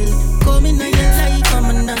real. Come in at your life,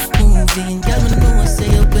 I'm not moving. Girl, me know I say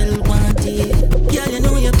you well wanted. Girl, you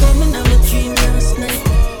know you're coming, I'm a dream last night.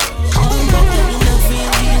 I'm back in a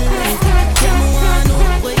real life. Girl, me wanna know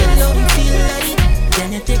what your love me feel like. Can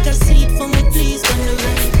you take a seat for me, please, on the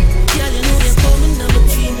right? Girl, you know you're coming, I'm a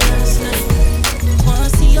dream last night. Wanna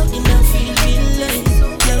see you in a real life.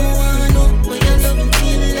 Girl, me wanna know what your love me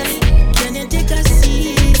feel like. Can you take a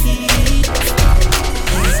seat?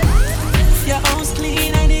 Your house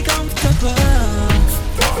clean and it comfortable.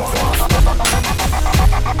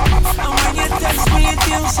 And when you touch me, it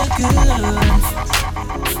feels so good.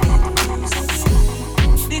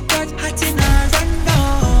 The touch hot in a run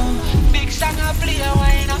down. Big song I play,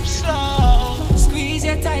 wind up slow. Squeeze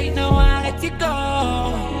you tight, now I let you go.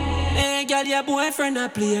 Hey, girl, your boyfriend I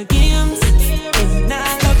play games. Now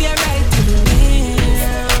I love you right to the end.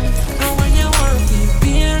 And when you work in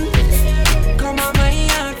pain, come on my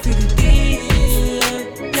heart for the day.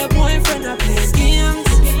 Your boyfriend I play games.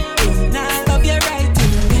 Now I love you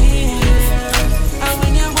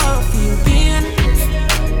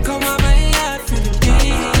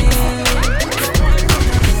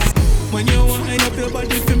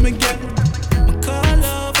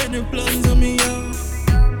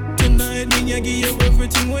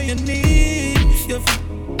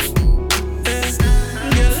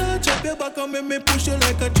when me push you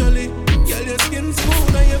like a trolley. Girl, your skin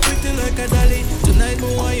smooth and you're pretty like a dolly. Tonight,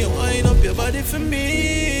 me want you wind up your body for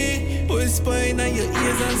me. Whisper in your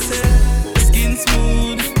ears and say, skin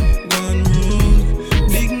smooth, one rude,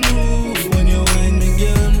 big mood when you wind me,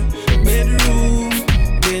 girl. Bedroom,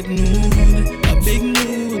 get nude, a big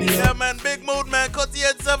mood, yeah man, big mood man, cut the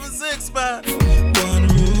 876 man. One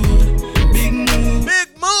rude, big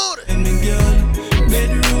mood, and me girl.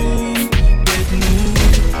 Bedroom, get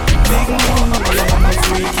nude, big mood, I'm a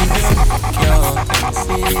freaky girl. Yo,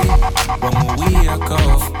 see, when we wake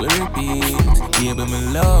up, we repeat. Yeah, but me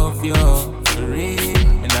love you, for real.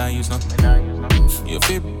 And I use nothing, you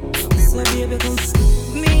feel. So baby, come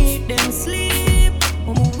meet them sleep.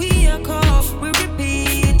 When we wake up, we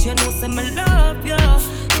repeat. You know, say me love you,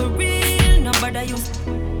 for real. Nobody use.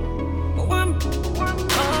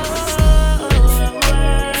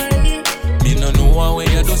 Me no know one way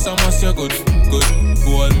you do so much, you good,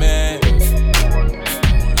 boy, man.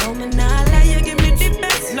 No, me nah lie, you give me the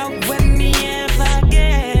best love when me ever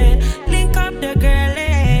get. Link up the girl,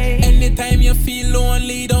 eh. Anytime you feel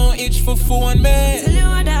lonely, don't itch for phone, man. Tell you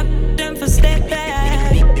what up, them for step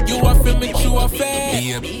back. You are for me, true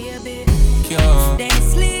affair. Baby, Cure. then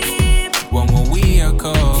sleep. When we wake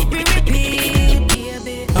up, We repeat,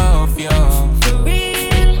 baby. love you, For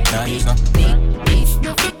real. now use nothing.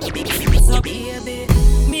 So baby,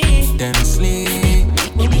 me. Then sleep,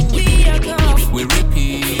 We are we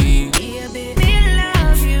repeat. baby, me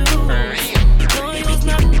love you. No use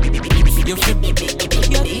not. You feel. Baby,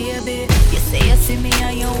 you say you see me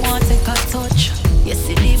and you want to take a touch. You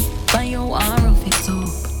see the and you want rough it up.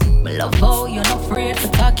 Me love how you're not afraid to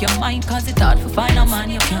talk your mind, cause it's hard to find a man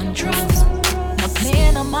you can trust. Not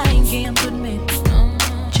playing a mind game with me.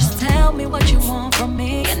 Just tell me what you want from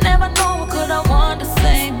me. You never know, could I want the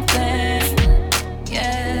same thing?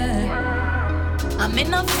 Yeah. I may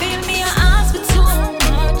not feel me, I ask for too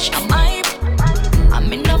much. I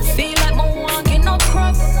may not feel like my one get no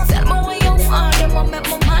crop. Tell me what you want, then I make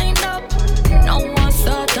my mind up. No one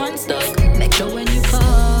start unstuck. Make sure when you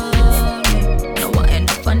call me, no one end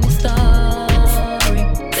up on the story.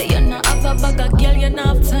 Say you not have a bag of girl, you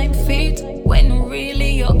not have time feet. When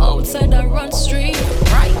really you're outside the run street.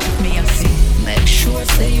 Right, me I see. Make sure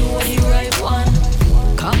say you are the right one.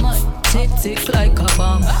 Come on, tick like a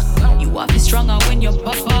bomb. You have to be stronger when you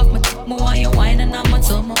pop off. Me want you wine and I'ma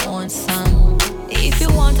tell my own song. If you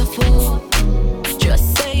want a fool,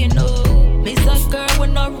 just say you know. Me's a girl, we're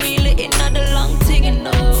not really in the long thing, you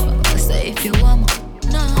know. Say if you want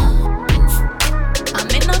me, nah. I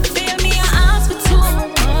may not feel me, I ask for too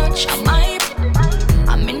much.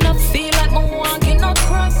 I may not feel like my one get no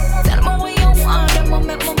crop. Tell me what you want, I'ma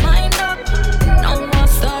make my mind up. No one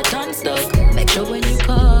start unstuck. Make sure when you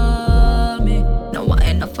call me, no one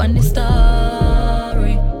end up on the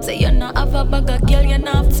story. Say you not have a bag of girl, you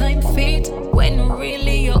not have time feet. When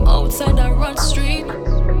really you're outside the run street.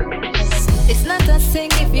 It's not a thing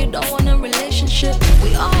if you don't want a relationship.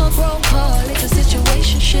 We all grow apart, it's a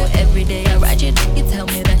situationship. Every day I ride you, you tell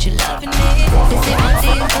me that you're loving it. This ain't my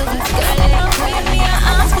deal, cause it's girl, it don't feel me, I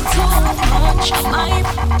ask for too much.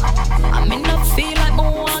 I may not feel like my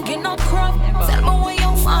one get no crop. Tell me what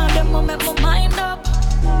you want, then I make my mind up.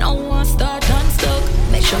 No one start unstuck.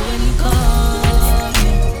 Make sure when you call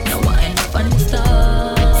me, no one end up on the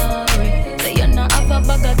story. Say you not have a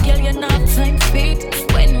bag of girl, you not have time feet.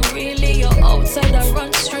 When really you're outside the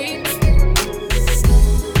run street.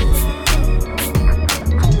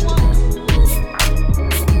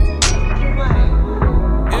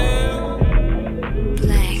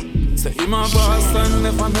 Say you my boss and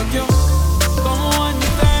if I make you come one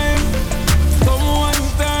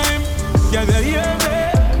time, yeah, they hear me,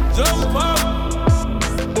 jump up,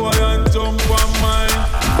 boy and jump on mine.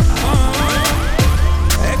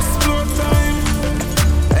 Explore time,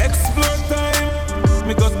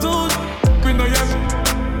 me go do, we know you,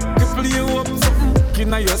 play you up something, in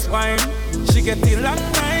your spine, she get it long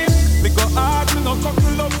time, me go hard, me no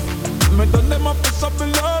couple up, me done them up to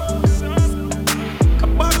supple up.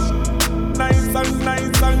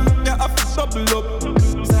 Nice and you have to double up.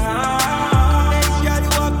 Yeah, you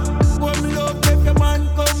walk, what me love, if your man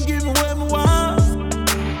come give me what me want.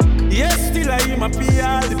 Yes, still I am a pay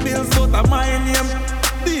all the bills, but I mind him.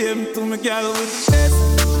 DM to me girl with best.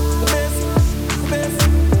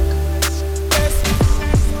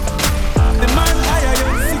 The man higher you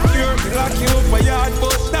secure, lock you up a yard,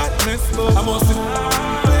 but that messed up. I must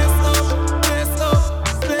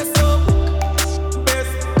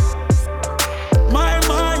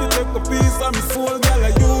piece of me soul, girl,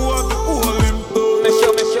 you want to hold him down. Make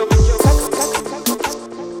sure.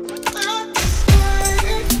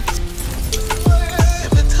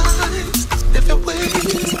 Every time,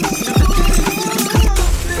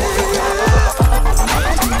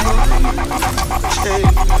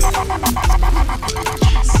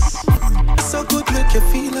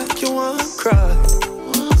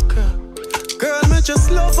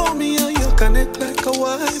 connect like a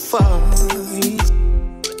Wi-Fi.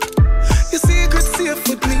 Your secret safe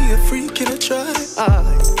with me, a freak in a try.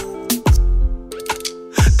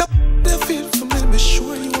 The feel for me, be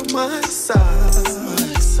sure you on my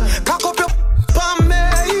side. Cock up your palm me,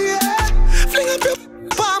 yeah. Fling up your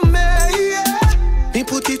palm me, yeah. Me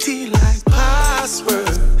put it in like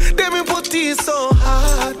password. Then me put it so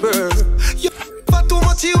hard, bro. You for too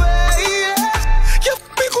much away, yeah. You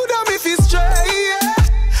be good at me if it's straight, yeah.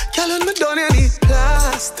 Girl, when me done any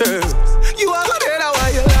plaster, you are gonna head why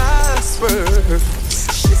you last word.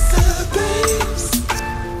 She said, babes,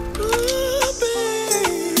 oh,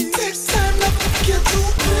 babe, takes time to get to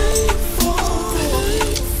pay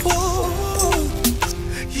for.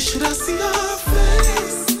 You should have seen her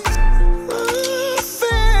face, her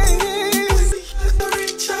face.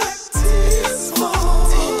 Reach out, tears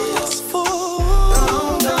fall,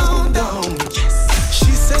 down, down.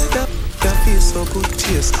 She said that feels so good,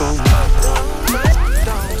 tears come down.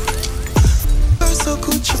 So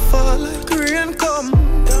could you fall like rain come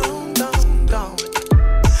down, down, down.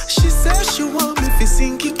 She says she want me to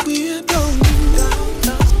sink it way down, down,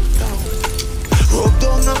 down, down. Rub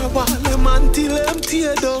down her wall until them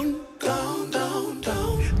tear down, down, down,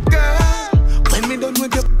 down. Girl, when me done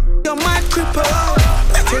with you might cripple.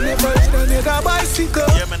 Like you never ride a bicycle.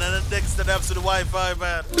 Yeah, man, and the decks that have to the Wi-Fi,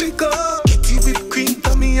 man. Click up, kitty with cream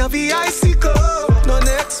for me a icicle. No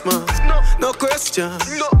next man, no question,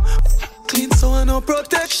 no. Clean so I no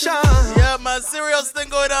protection. Yeah, man, serious thing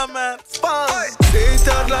going on, man. Spine, say it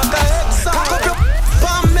out like a hexa. Cock up your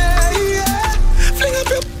palm me, yeah. Fling up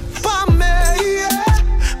your palm me,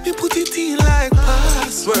 yeah. Me put it in like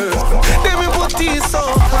password. Then me put it so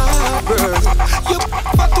hard, bro. You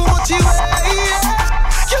for too much away, yeah.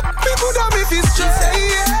 You be good at me if it's straight,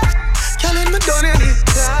 yeah. Girl, when me done any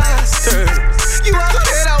plaster, you are gonna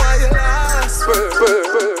get why you last word.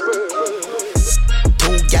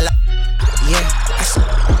 Two gala.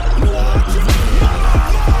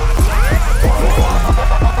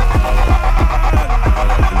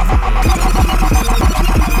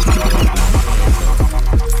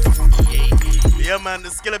 Yeah, man, the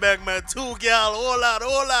skilly bag, man. Two gal, hold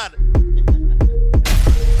on.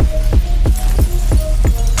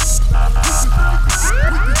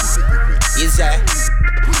 Is that?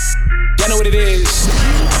 You know what it is?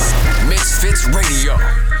 MizFitz Radio.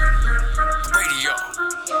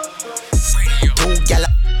 Two gala,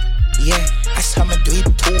 yeah, that's how me do it.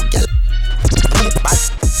 Two gala,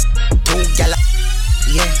 two gala,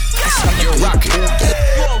 yeah, that's how me do it.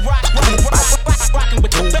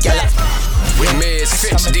 Two gala, with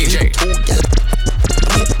MizFitz DJ. Two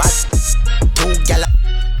gala,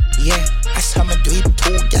 yeah, that's how me do it.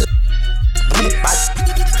 Two gala,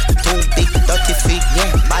 two big dirty feet,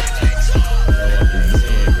 yeah, bad.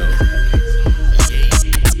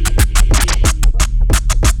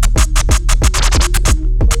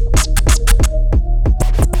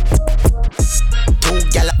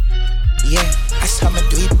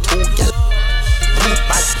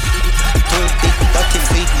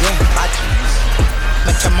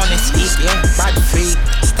 Bad free,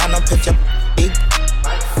 stand up if you're big.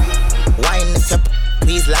 Wine if you're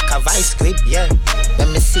please like a vice grip, yeah. Let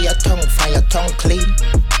me see your tongue, find your tongue clean.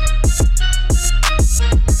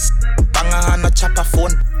 Bang on a chopper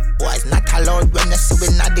phone. Boys not allowed when you see we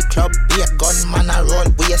at the club. Be a gunman a roll,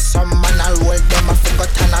 we a some man a roll. Them a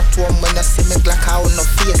forgot and at home when you see me black out. No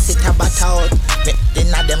face it a bat out. Me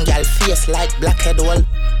dinner them gal face like blackhead wall.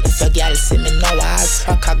 If your girl see me now, I'll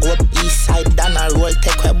fuck a go up east side down a roll.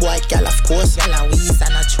 Take a boy girl of course. Girl a wheeze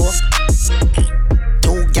and a choke.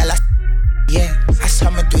 Two girl a yeah, I saw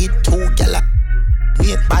me do it. Two girl a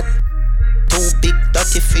wait bad. Two big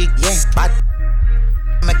dirty feet, yeah, bad.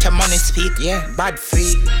 Make your money speak, yeah, bad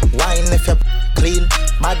free. Wine if you're clean,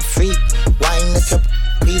 bad free. Wine if you're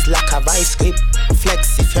please like a vice grip.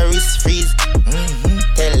 Flex if your wrist freeze.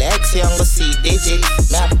 Tell X you go see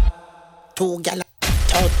digits. Me have two gala,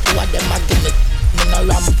 two of them a give me. Me no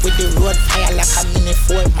ramp with the road fire like a mini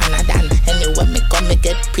 4 man a dan. Anyway me come me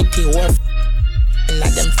get pretty worth. Inna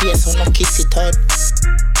them face who no kiss it out.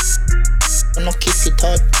 Who no kiss it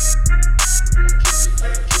out.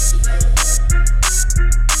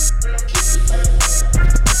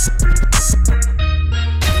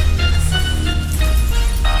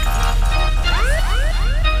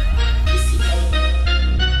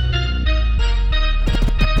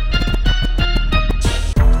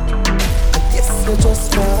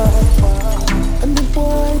 Just far, and the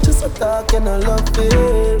boy just a talk and I love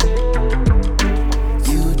it.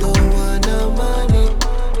 You don't want no money,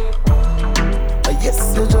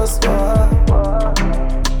 yes you just want.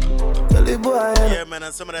 Tell the boy, yeah man,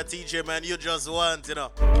 and some of that TJ man, you just want, you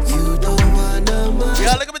know. You don't wanna man.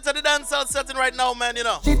 Yeah, look at me to the dancehall setting right now, man, you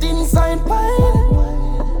know. She inside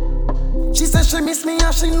pine. She said she miss me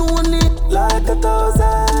and she lonely like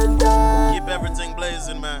 1,000 times. Keep everything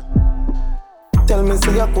blazing, man. Tell me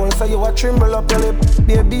say you're cold, so you a tremble up your lip.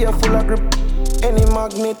 Baby, you're full of grip. Any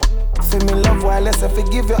magnet. Feel me love wireless if I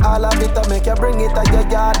give you all of it. I make you bring it to your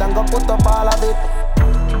yard and go put up all of it.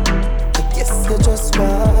 I guess you just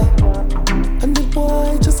want. And the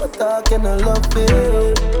boy just a talk and I love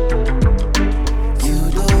it. You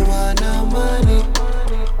don't want no money.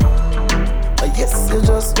 I guess you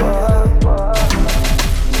just want.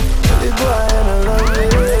 The boy and I love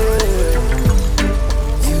it.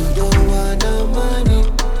 You don't want no money.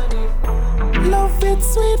 Love it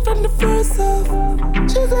sweet from the first half.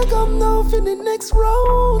 She said come now for the next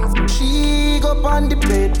round. She go on the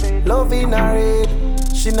bed, love in her head.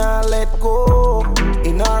 She not let go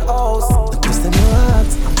in her house. The question you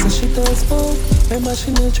ask, so she don't smoke. Remember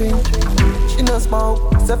she no drink, she no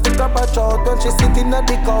smoke. So fit up her throat when she sitting at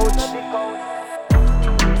the couch.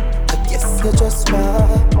 I guess you just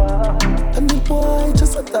want. And the boy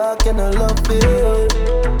just a talk and I love it.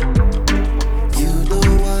 You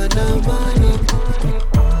don't want no money.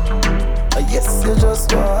 I guess you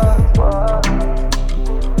just want.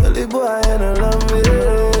 Tell the boy and I love it.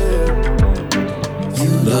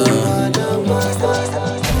 You don't want no money.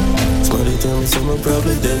 Somebody tell me some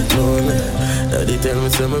probably dead lonely. Daddy tell me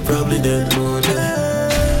some probably dead lonely.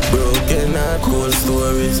 Broken heart, cold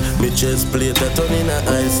stories. Me chest plate a turn in a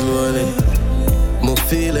ice slowly. Me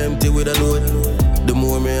feel empty with a load. The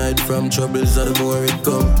more me hide from troubles, the more it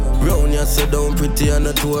come. Round ya sit down pretty and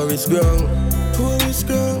a tourist ground. Tourist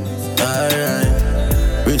ground.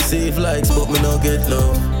 Alright. Receive likes but me no get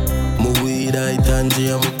love. Me weed height and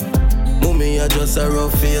jam. Mommy I just a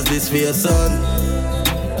rough face this face son.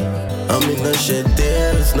 I'm in no shed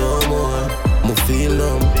tears no more. Me feel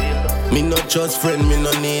numb. Me not just friend, me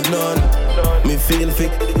no need none. Me feel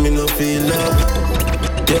thick, me no feel love.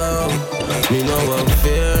 Yo, me no have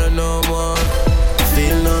fear no more.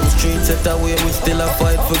 Feel numb, streets set away, we still a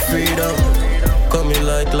fight for freedom. Coming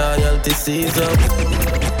like loyalty sees up.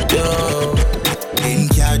 Yo, in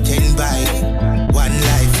car 10 by 1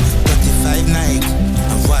 life, 35 night,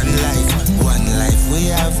 1 life, 1 life we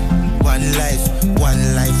have, 1 life,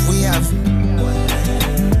 1 life we have, 1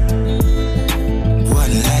 life,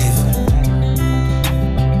 1 life,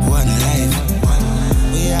 1 life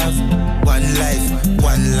we have, 1 life,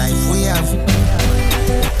 1 life we have.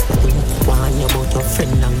 Warn you about your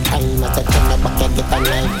friend long time. As I turn back, I get a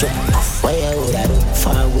knife job. Where would I do?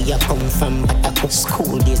 Far where you come from, but I go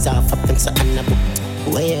school days off up in Sahana.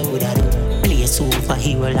 Where would I do? Play a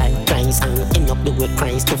superhero like Christ and end up the way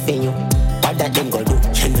Christ to fail you. What that them go do?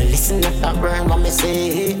 You know listen up that burn what me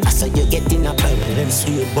say. I saw you get in a barrel and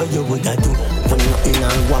see what you would I do? When you're in a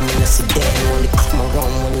woman, I sit there. Only come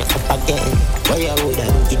around when you're up again. Where would I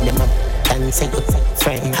do? Give them a and say good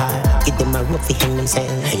friend hard. Give them a rough hand and say,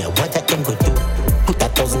 hey, what that them go do? Put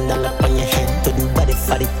 $1,000 on your head. Put the body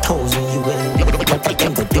for the 1,000 you will. What that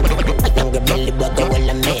them go do? Younger belly bugger while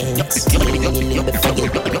I'm in. Still in the little bit for you.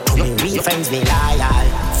 Me real friends be loyal.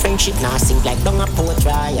 Friendship now sink like down a poor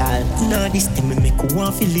trial. Now this time me make you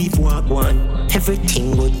want to leave walk one.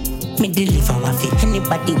 Everything good. Me deliver what fit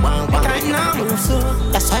anybody want one.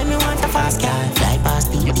 That's why me want a fast car. Fly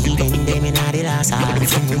past the then them in the last hour.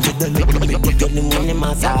 From me get the look, me get the money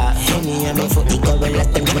massa. Any of me for the girl,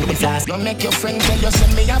 let them drink the flask. Don't make your friend tell you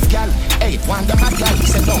send me have gal. Hey, one them a gal.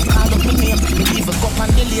 Say don't call up me name. Me leave a cup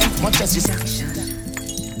and the lane. Much as you say.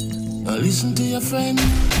 Now listen to your friend.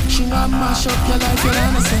 She want mash up your life, your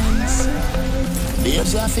innocence.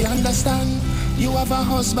 Babes, you have to understand. You have a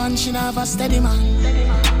husband, she have a steady man.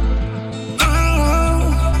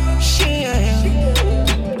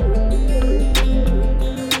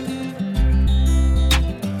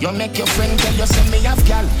 You make your friend tell you say me have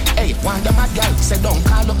gal. Hey, one them a gal. Say don't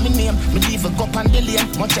call up me name. Me leave a cup on the lane.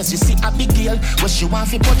 Much as you see a big girl, what she want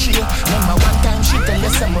fi portray. Remember one time she tell you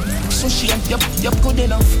some so she ain't you're good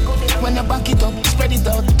enough. When you back it up, spread it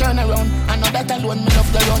out, turn around. I know that alone me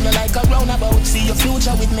love the round you like a roundabout. See your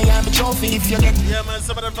future with me and me trophy if you get. Yeah man,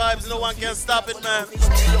 some of the vibes, no one can stop it, man.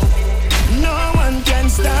 No one can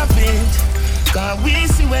stop it. Cause we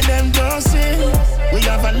see where them don't see. We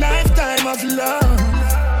have a lifetime of love.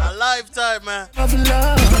 A lifetime, man. Of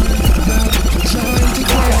love. Join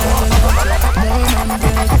together. Mom and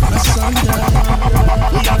dad, my son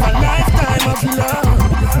died. We have a lifetime of love.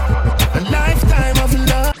 A lifetime of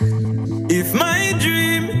love. If my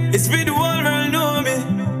dream is for the whole world know me,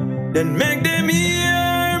 then make them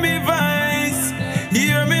hear me voice.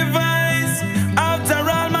 Hear me voice. After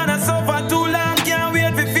all, man, I suffer too long. Can't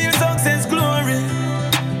wait to feel success glory.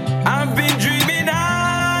 I've been dreaming.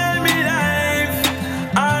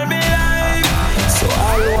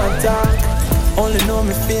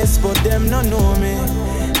 face, but them no know me.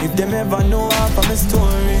 If them ever know half of my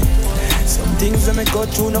story. Some things that me go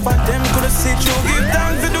through, none of them could have see through. Give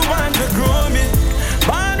thanks to the ones that grow me.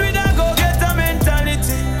 Born with a go-getter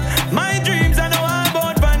mentality. My dreams are no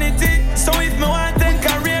about vanity. So if me want a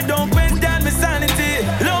career, don't bend down my sanity.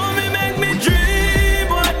 Love me, make me dream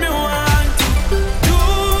what me want to do,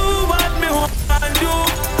 what me want to do.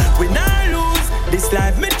 We not lose this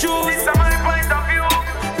life me choose. This is my point of view.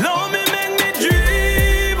 Love me, make me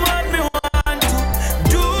dream what me want to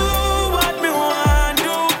do, what me want to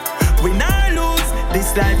do. We not lose this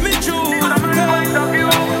life me choose. This is my point of view.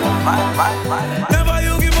 Never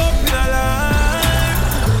you give up in a life.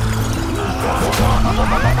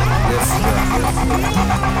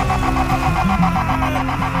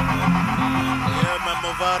 Yeah, man,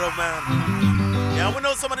 Movado, man. Yeah, we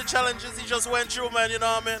know some of the challenges he just went through, man, you know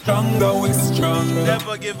what I mean? Stronger with stronger.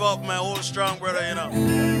 Never give up, man. Hold strong, brother, you know.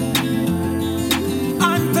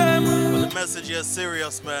 Anthem. But the message here is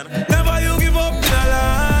serious, man. Never you give up in a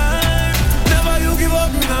life. Never you give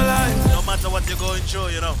up in a life. No matter what you're going through,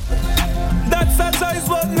 you know. That's a choice,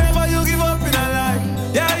 but never you give up in a life.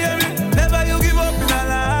 Yeah, yeah, me. Never you give up in a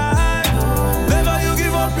life. Never you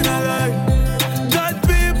give up in a life. God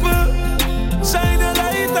people, shine your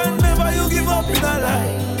light and never you give up in a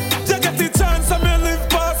life. You get the chance and me live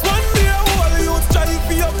past one day. All you strive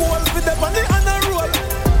for your goals with them on the honor roll.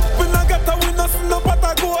 We not get a win, us no but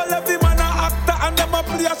a goal. Every man a actor and them a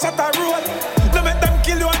play a shot a role. No make them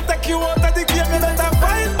kill you and take you out of the game. You better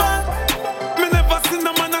find back. Me never seen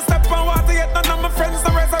a man a step on water yet. None of my friends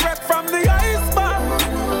to resurrect from the iceberg.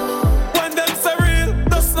 When them say real,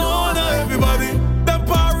 just know no everybody. Them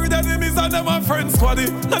power with enemies and them a friends squaddy.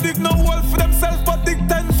 Not dig no wall for themselves but dig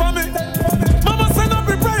 10 for me. Mama send up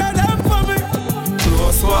a prayer them for me.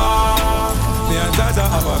 Close war, me and Jaja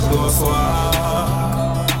have a close war.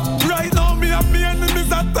 Right now me and me enemies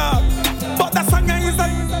attack. But the song is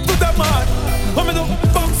like to them hard. When me do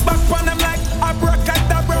bounce back on them like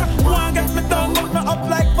abracadabra. One get me down, look me up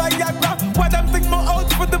like Viagra. Why them think me out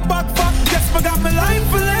for the back fuck? Yes, me got me life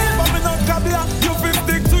for live, but me not cabia. You feel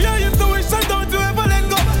stick to your intuition, don't you ever let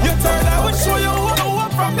go. You turn I will show you what I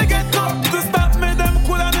want from the get-go. To stop me, them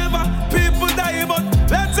could have never. People die, but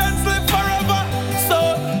legends live forever.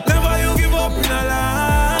 So, never you give up in a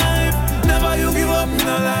life. Never you give up in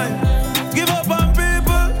a life. Give up on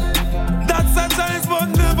people. That's a chance, but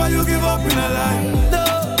never you give up in a life. No,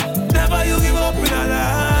 never you give up in a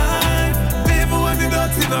life. Even when the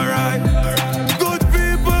dirty not right. Good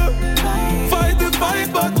people fight the fight,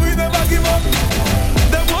 but we never give up.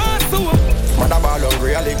 Them want to. Mother ball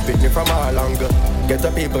hungry, I lick pick me from all angle. Get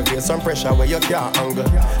the people face some pressure where you can't angle.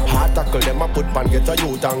 Hard tackle them a put pan, get a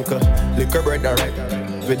youth anchor. Liquor bread direct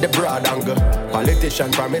with the broad angle.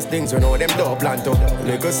 Politician promise things we know them don't plan to.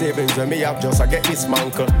 Little savings when me have just I get this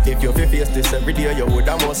manker. If you face this every day, you would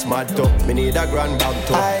have most mad to. Me need a grand bag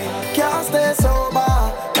too. I can't stay sober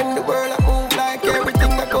when the world I move like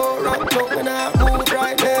everything I go wrong. Look when I move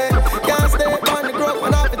right there. Can't stay on the growth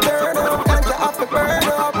when I have to turn up. Can't you have to burn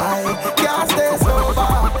up? I can't stay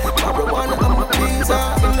sober. Everyone I'm a visa.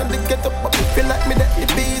 In the get up, I feel like me that the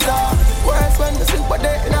visa. Worse when the super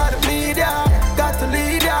day in the media. Got to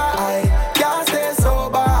lead ya. I can't stay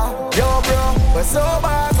sober. Yo bro, we're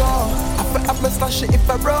sober go. I feel up my stash if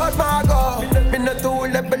I road my go. Me no do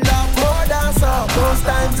level up more than so. Those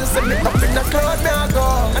times you see me up in the cloud me I go.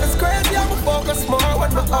 And it's crazy I'm a focus more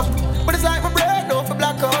when we're up. But it's like my brain no for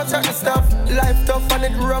black out certain stuff. Life tough and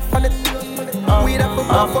it rough and it we that for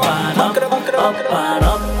up and up, up and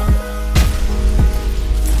up.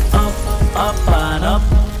 Up and up,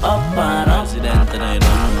 up and up. President and I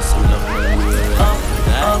don't know some love.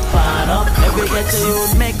 Up and up. Every get to you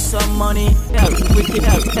make some money. Help, wicked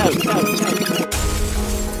help.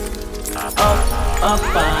 Up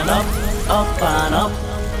and up, up and up.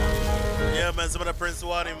 Yeah, man, some of the Prince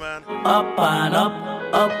Wani, man. Up and up,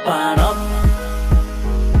 up and up.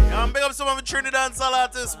 Yeah, I'm big up some of the Trinidad soul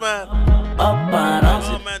artists, man. Up and up.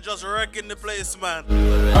 Oh, man, just wrecking the place, man.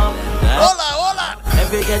 Hold on.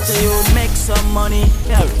 Every get to you make some money.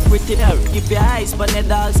 Pretty keep your eyes on the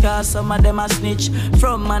dogs, cause some of them a snitch.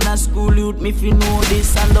 From man a school youth, me if you know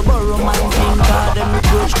this. And the borrow man thing, cause them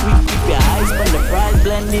approach quick. Keep your eyes on the price,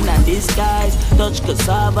 blending and disguise. Touch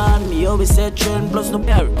cassava and me always say trend. Plus no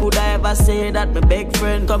pair, could I ever say that my big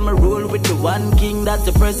friend come and rule with the one king, that's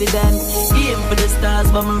the president. Aim for the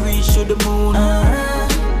stars, but me reach to the moon.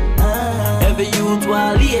 Every youth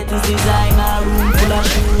while latest designer, room full of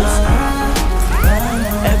shoes.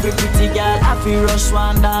 Every pretty girl happy rush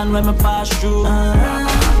one down when me pass through.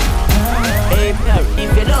 Hey Perry,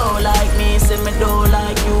 if you don't like me, say me don't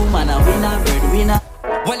like you. Man, a winner, bird winner.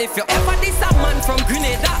 Well, Well, if you ever diss a man from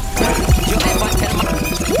Grenada, you ever tell me,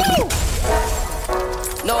 woo!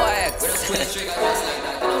 No ex.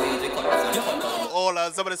 Hold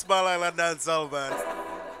on, somebody smile like that dancehall, man.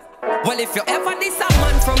 Well, if you ever diss a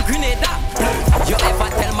man from Grenada, you ever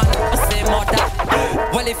tell man say mother.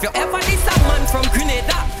 Well, if you ever diss a man from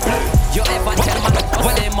Grenada, you ever tell man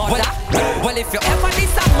say mother. Well, if you ever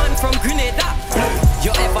diss a man from Grenada, you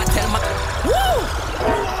ever tell man, woo!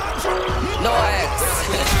 No ex.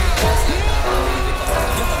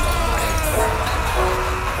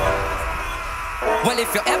 Well,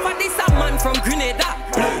 if you ever diss a man from Grenada,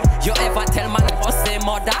 you ever tell man say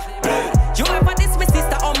mother. You ever diss my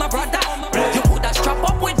sister or my brother, you coulda strap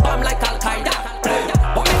up with bomb like Al-Qaeda.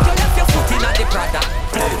 What make you left your foot in the Prada?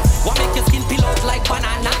 What make your skin peel out like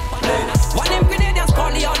banana? One them Grenadians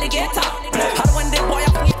call the alligator. And when the boy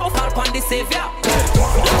up fall upon the savior.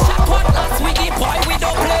 Last shot what last week the boy we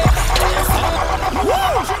don't play.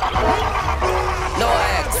 No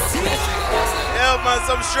ex. Yeah man,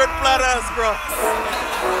 some shirt platters, bro.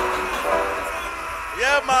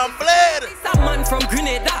 Yeah man, blade. This a man from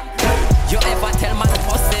Grenada. You ever tell man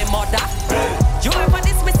say mother? You ever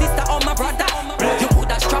diss my sister or my brother? You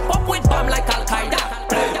coulda strap up with bomb like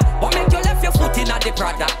Al-Qaeda. What make you left your foot in the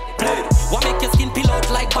Prada? What make your skin peel out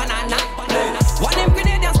like banana? One them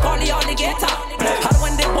Grenadians call the alligator. And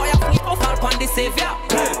when the boy up fall upon the savior.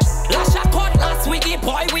 Last shot caught last week the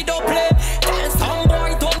boy we don't play. Tell some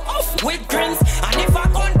boy don't off with grins. And if I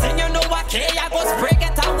continue know what K I go spray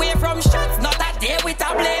get away from shots. Not a day with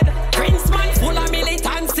a blade. Grins man full of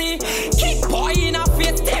militancy. Kick boy in a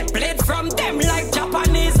face, take blade from them like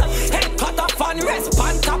Japanese. Head cut off and rest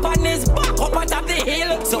pan top on his back up on top the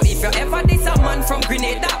hill. So if you ever diss a man from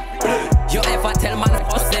Grenada, you ever tell man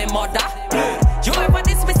say mother. You ever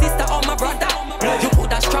diss my sister or my brother, you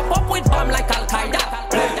coulda strap up with bomb like Al-Qaeda.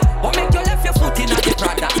 What make you left your foot in the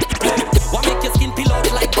Prada? What make your skin peel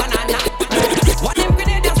out like banana? What them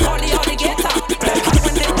Grenadians call the alligator? And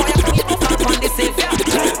when they boy up on the savior.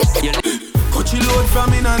 Coachy load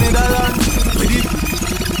from in Netherlands. With it.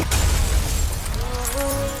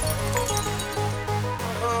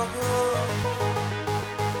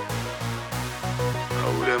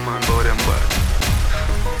 How them man bow them bad?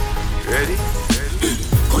 Ready?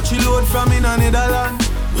 Coachy load from in Netherlands.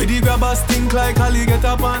 Where the grabbers stink like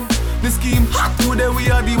alligator pan. The scheme hot today we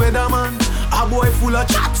are the weatherman. A boy full of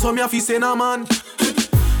chat, so me a fi send a man.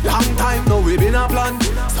 Long time now we been a plan.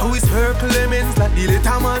 So we circle lemons like the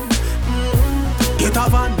little man. Get a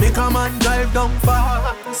van, make a man drive down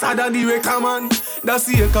far. Sadder the wrecker man. That's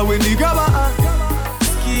the echo when the grabber hand.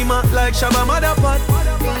 Schema like Shabba Motherpot.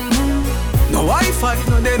 No Wi-Fi,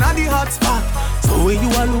 no then at the hot spot. So when you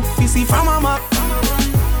a look, you see from a map.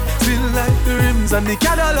 Feel like the rims and the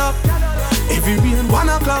Cadillac. Every rain 1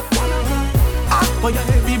 o'clock. But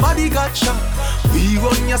everybody got shot. We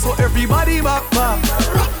run ya so everybody back.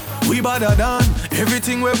 We badder than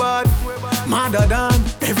everything we bad. Madder than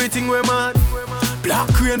everything we mad.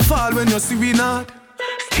 Black rain fall when you see we not.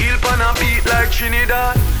 Steel pan a beat like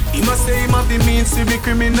Trinidad. He must say him have the means to be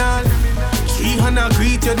criminal. 300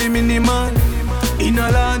 greet you the minimal. In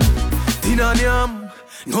a land, in a yam.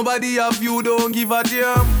 Nobody have you, don't give a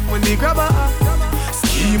damn. When they grab a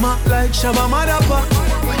schema like Shabba Motherpot.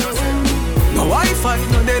 No Wi-Fi,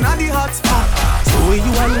 no then at the hot spot. So when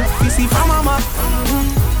you are look, you see from a map.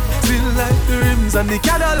 Feel like the rims and the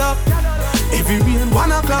Cadillac. Every rain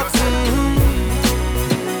 1 o'clock.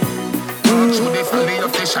 Through the valley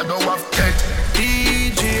of the shadow of death.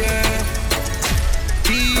 DJ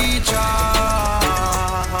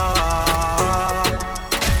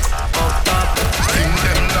Bring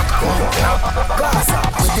them lock Gaza,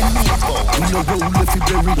 with the meatball, we no roll if you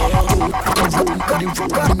bury. Roll,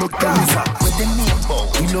 me no Gaza, with the meatball,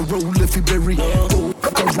 we no roll if you bury. Roll,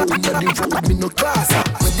 me no Gaza,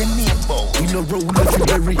 with the meatball, we no roll if you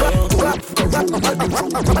bury. Roll,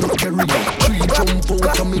 me no carry. 3 jump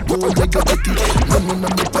out and me go like a kitty. Money in my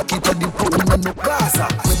pocket and the pound and no Gaza,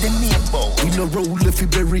 with the meatball, we no roll if you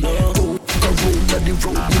bury. Roll,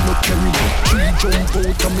 me no carry. 3 jump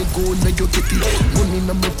out and me go like a kitty. Money in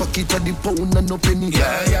my pocket and the pound and no penny.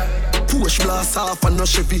 Yeah. Push blast off and no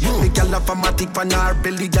Chevy. Me gal have a matic pan her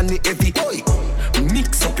belly and the heavy. Oi.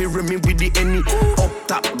 Mix up here me with the any. Up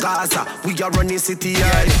top Gaza, we are running city.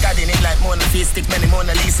 Yeah, they got in it like Mona Face, stick many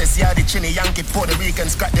Mona Lisas. Yeah, the Chinny Yankee, Puerto Rican,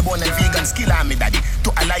 scratch the bone and vegans. Kill army daddy,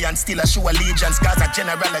 to alliance, still a show allegiance. Gaza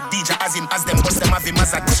general a DJ as him, as them bust them have him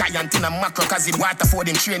as a giant in a macro. Cause him water for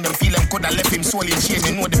them, train them, feel him, coulda left him soul in chain.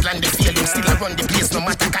 You know the plan, they feel him, still a run the place. No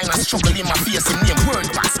matter kind of struggle in my face, him name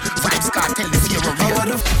word pass. Vibes cartel, the fear of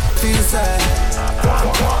real. Feel sad.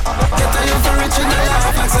 Get a youth rich in the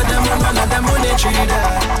life, I said them one of them money tree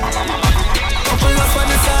there. Couple up on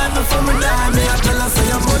the side, no for me die, me I tell her say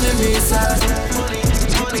your money me side.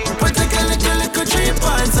 We take a little 3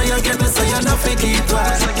 points, so you get me, so you no fake it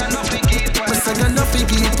twice. Me say you no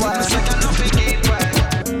fake it twice.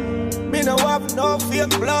 Me no have no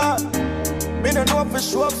fake blood. Me no know for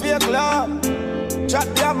sure fake love. Chat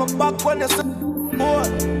down my back when you say boy,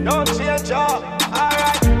 don't change up.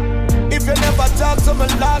 Alright. If you never talk to me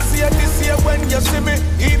last year, this year when you see me,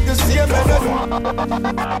 keep the same energy.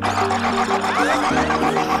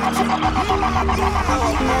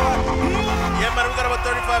 Yeah, man, we got about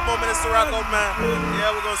 35 more minutes to rock out, man.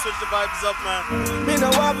 Yeah, we're gonna switch the vibes up, man. Me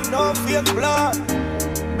no have no fake blood.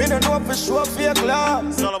 Me no know for sure fake love.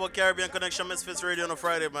 It's all about Caribbean Connection, MizFitz Radio on a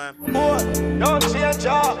Friday, man. Boy, don't change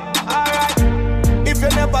up. Alright. If you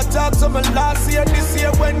never talk to me last year, this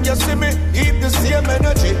year when you see me, keep the same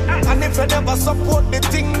energy. And if you never support the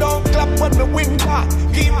thing, don't clap when me win back.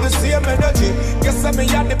 Keep the same energy. You say me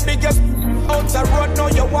are the biggest out the road, now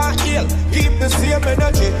you want heal. Keep the same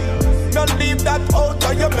energy. Don't leave that out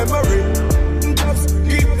of your memory. Just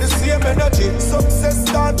keep the same energy. Success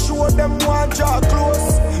start show them want draw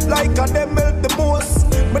close. Like a them melt the most.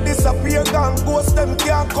 But disappear gone ghost, them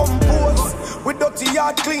can't compose. With dirty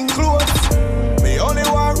yard, clean clothes. Me only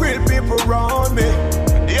want real people around me.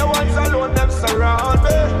 The ones alone, them surround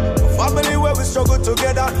me. Family where we struggle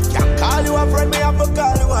together. Can't call you a friend, me have to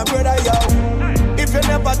call you a brother, yo. If you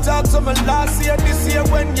never talk to me last year, this year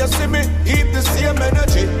when you see me, keep the same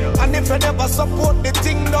energy. And if you never support the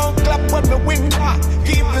thing, don't clap when me win back.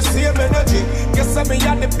 Keep the same energy. You say me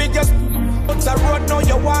are the biggest on the road, now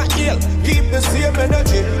you want heal. Keep the same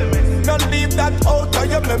energy. Don't leave that out of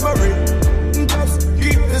your memory. Just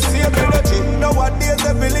keep the same energy. Nowadays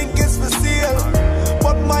every link is for sale,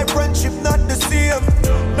 but my friendship not the same.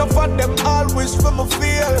 Enough of them always from a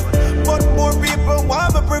feel, but more people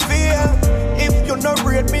want me prevail. If you not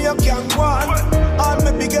rate me, you can't go on. All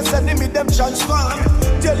my biggest enemy, them transform.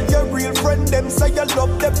 Tell your real friend, them say you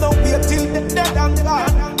love them, now wait till they dead and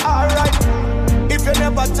gone. Alright. If you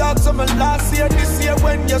never talk to me last year, this year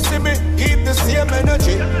when you see me, keep the same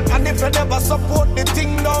energy. And if you never support the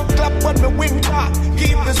thing, don't clap when me win back.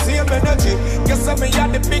 Keep the same energy. You say me are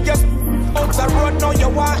the biggest out the road, now you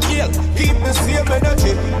want heal. Keep the same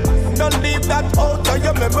energy. Don't leave that out of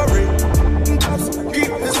your memory. Just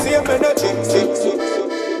keep the same energy.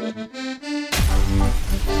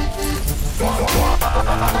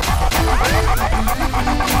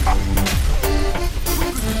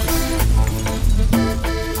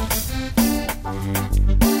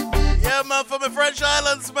 Yeah, man, from the French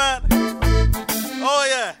Islands, man. Oh,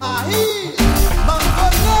 yeah.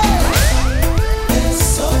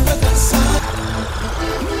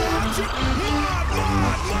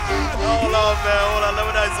 Hold on, man. Hold on. Let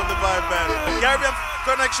me nice on the vibe, man. Caribbean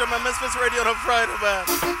Connection, man. MizFitz Radio on Friday, man.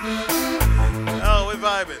 Oh, we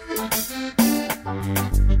vibing.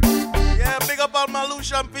 Yeah, big up all my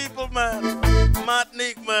Lucian people, man.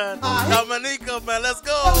 Martinique, man. Dominica, man. Let's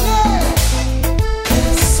go.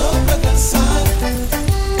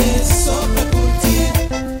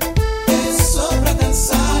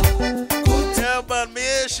 Yeah, man. Me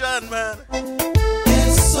Asian, man.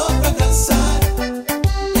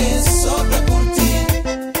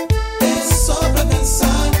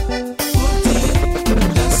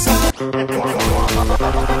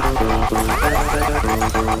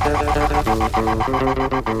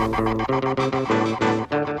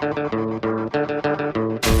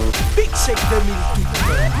 Big shake the milky.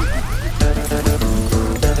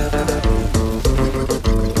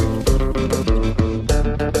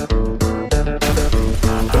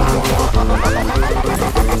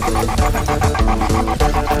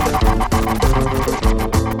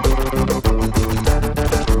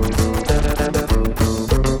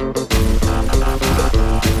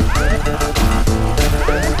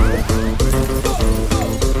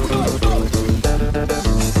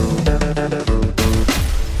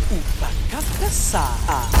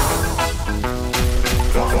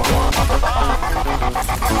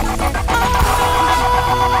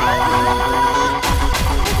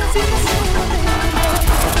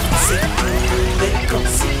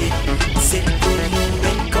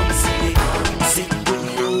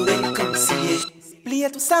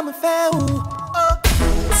 Tout ça me fait où?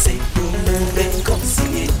 C'est pour nous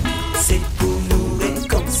réconcilier. C'est pour nous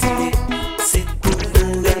réconcilier. C'est pour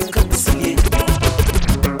nous réconcilier.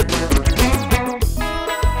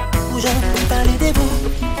 J'en peux parler des vous.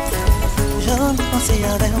 J'en peux penser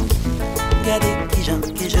avec vous. Regardez qui j'en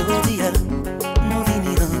que je dis à nous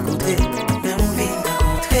venir rencontrer. Mais on vient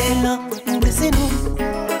rencontrer. Non, laissez-nous.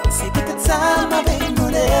 C'est peut-être ça ma belle.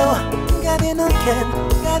 Gardez nos ken,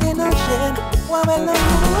 gardez nos chaînes. Ouais, mais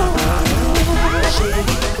l'amour.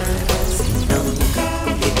 Chérie, c'est dans mon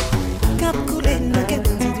cap coulé, la ken,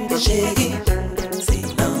 chérie.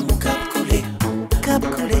 C'est dans mon cap coulé,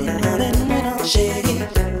 la ken, chérie.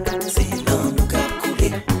 C'est dans mon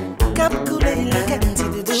cap coulé, la ken,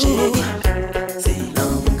 chérie. C'est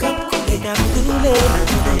dans mon cap coulé,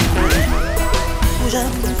 où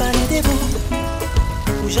j'aime parler de vous,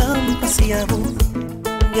 où j'aime penser à vous.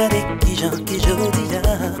 Regardez qui j'en dis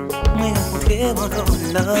là, moi montrer mon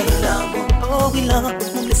là. Oh oui là,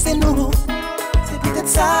 laissez-nous. C'est peut-être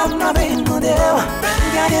ça que m'avait demandé.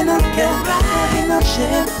 Regardez nos cœurs, regardez nos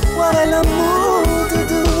chaînes. Voilà l'amour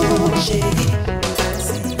doudou. Chérie,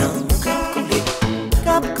 c'est dans mon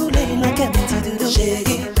cap coulé, la qualité doudou.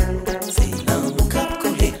 Chérie, c'est dans mon cap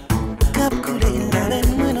coulé, la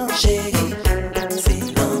même non. Chérie,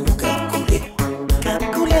 c'est dans mon cap coulé, la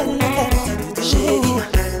qualité doudou. Chérie.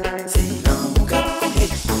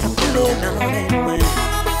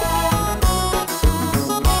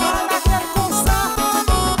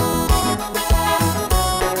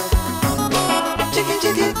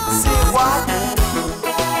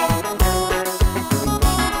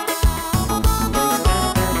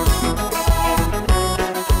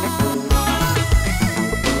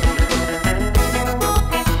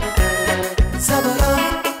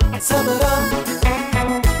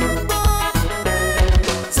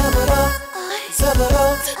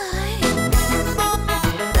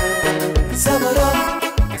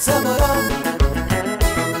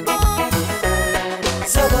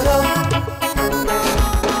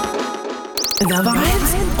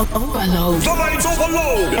 Overload. The Vibes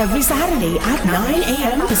Overload. Every Saturday at 9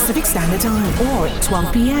 a.m. Pacific Standard Time or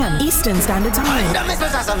 12 p.m. Eastern Standard Time.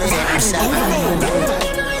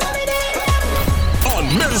 On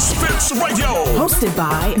MizFitz Radio. Hosted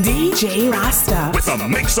by DJ Rasta. With a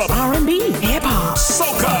mix of R&B, hip-hop,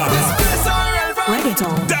 soca,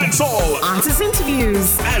 reggaeton, dancehall, artist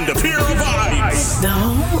interviews, and pure vibes. The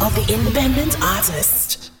home of the independent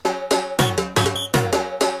artist.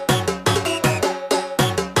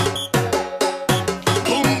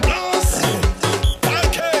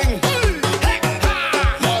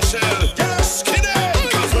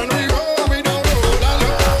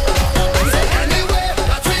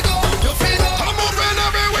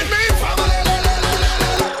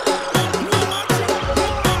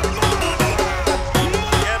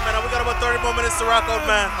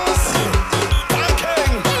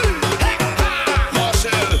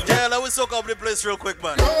 Yeah, let me soak up the place real quick,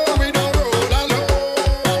 man.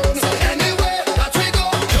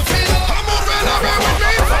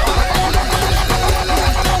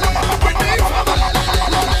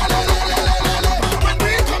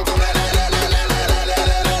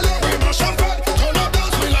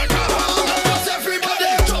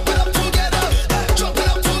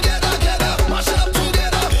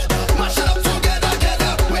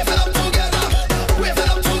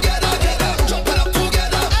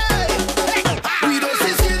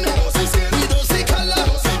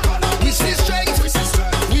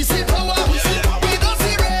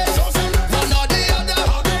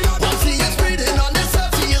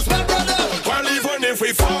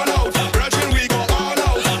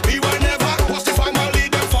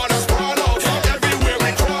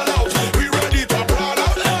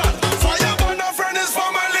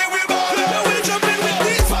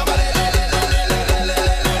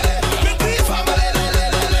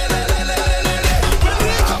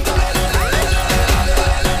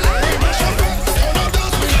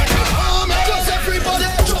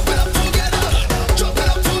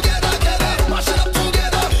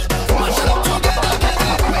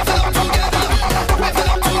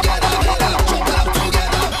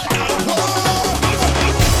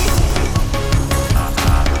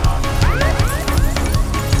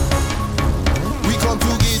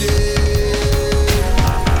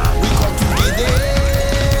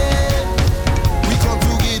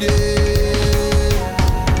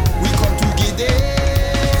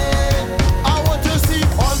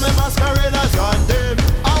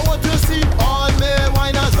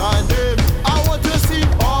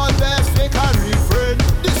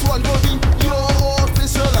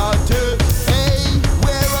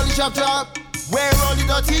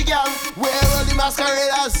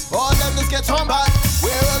 masqueraders, all them just get on back.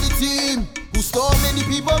 Where are the team who stole many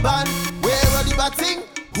people ban? Where are the bad thing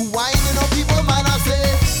who whining on people man? I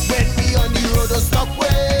say, when we on the road, don't stop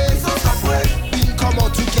way. We come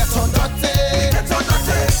out to get on dirty.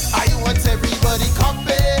 I want everybody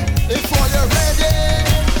copy. If all you're ready,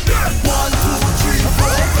 1, 2, 3, 4,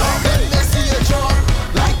 5. Let me see you jump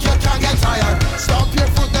like you can't get tired. Stomp your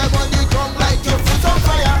foot them on the ground like your foot on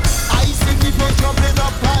fire. I see the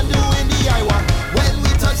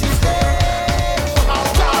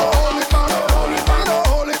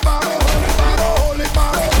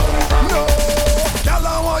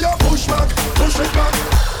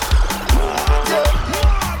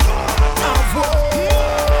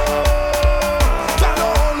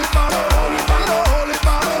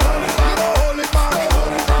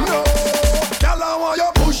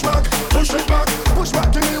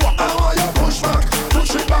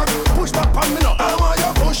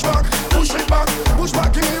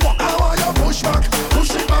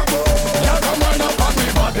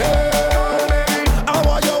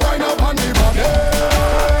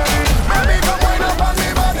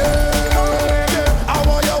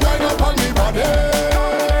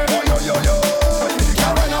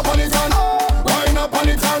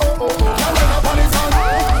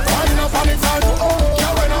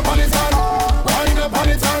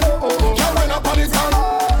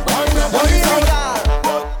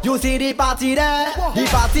the party there, the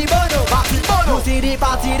party bono, party bono. You see the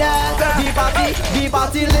party there, the party lit,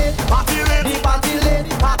 party lit, the party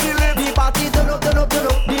lit, party lit, the party turn up,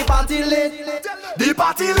 the party lit, the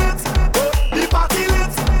party lit, the party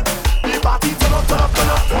lit, the party turn up, the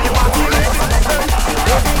party lit.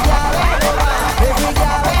 Every girl head over, every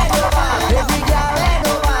girl head over, every girl head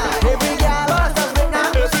over, every girl wants to spin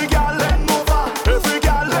now. Every girl head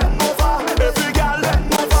over, every girl head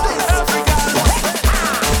over, every girl head over, every girl.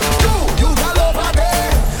 You girl over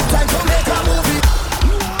there, time to make a movie.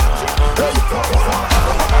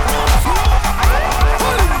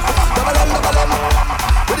 Double them,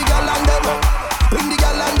 with the girl and them, bring the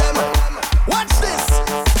girl and them. Watch this.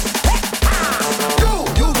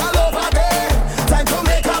 You girl over there, time to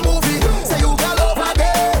make a movie. Say you girl over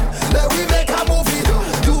there, let we make a movie.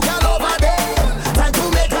 You girl over there, time to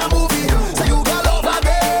make a movie. Say you girl over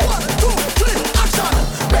there. 1, 2, 3, action.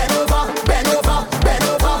 Bend over, bend over, bend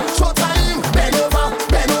over. Show time. Bend over,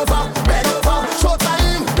 bend over, bend over. Show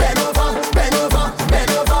time. Bend over, bend over,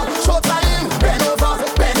 bend over. Show time. Bend over,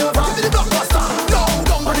 bend over. This is the blockbuster. No,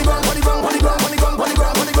 don't body ground, body ground, body ground, body ground, body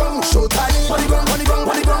ground, body ground. Show time. Body ground, body ground,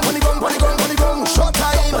 body ground, body ground, body ground, body ground. Show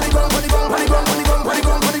time. Body ground, body ground, body ground, body ground, body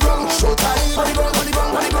ground, body ground. Show time. Body ground, body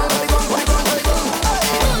ground, body ground, body ground, body ground, body ground.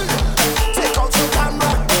 Take out your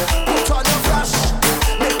camera, put on your flash,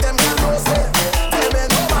 make them get close. Tell me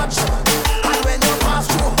no match, and when you pass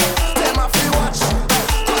through, them have to watch.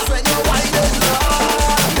 'Cause when you wind it low,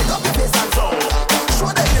 pick up your face and front,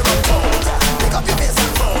 show them your road tongue. Pick up your face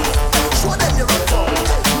and front, show them your road tongue.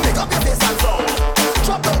 Pick up your face and front,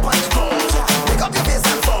 drop down on the ground. Pick up your face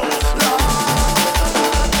and front,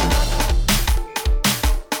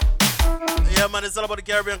 Yeah, man, it's all about the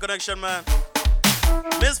Caribbean connection, man.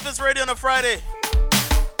 MizFitz Radio on a Friday.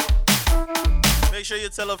 Make sure you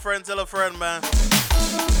tell a friend, man.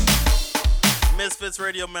 MizFitz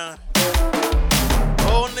Radio, man.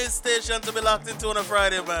 Only station to be locked into on a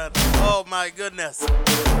Friday, man. Oh, my goodness.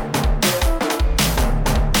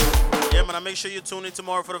 Yeah, man, make sure you tune in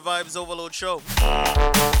tomorrow for the Vibes Overload show.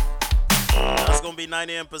 That's going to be 9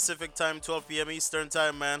 a.m. Pacific time, 12 p.m. Eastern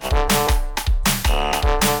time, man.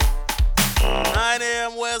 9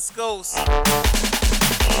 a.m. West Coast.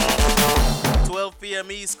 12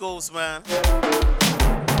 p.m. East Coast, man.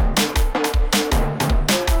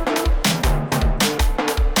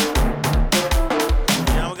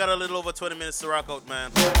 Yeah, we got a little over 20 minutes to rock out,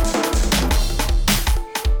 man.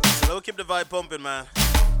 So we'll keep the vibe pumping, man.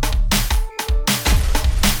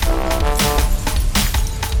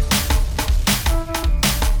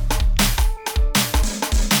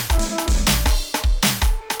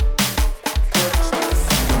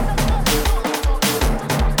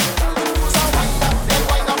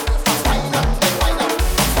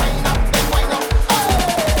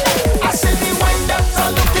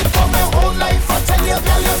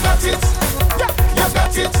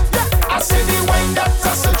 I see the wine that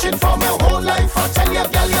I'm searching for my whole life. I tell you,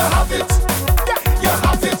 girl, you have it. Yeah, you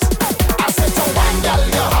have it. I said to wine, girl,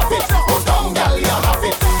 you have it. Go down, girl, you have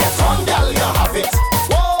it. Get on, girl, you have it.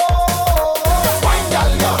 Whoa, wine,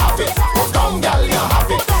 girl, you have it. Go down, girl, you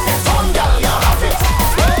have it. Get on, girl, you have it.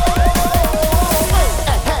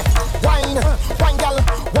 Wine, wine, girl,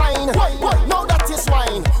 wine. Wine, no, that is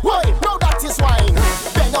wine. Wine, no, that is wine.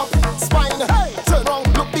 Bend up, spine. Turn around,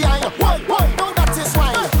 look behind. Wine, no, that is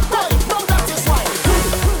wine.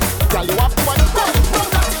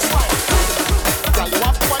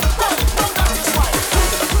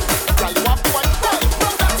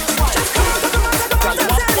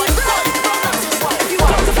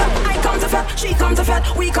 She come to fed,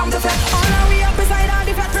 we come to fed. All are we up beside all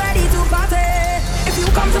the fed, ready to party. If you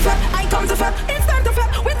come to fed, I come to fed. It's time to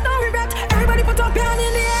fed, with no regret. Everybody put up your hand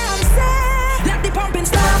in the air and say, let the pumping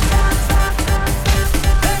start.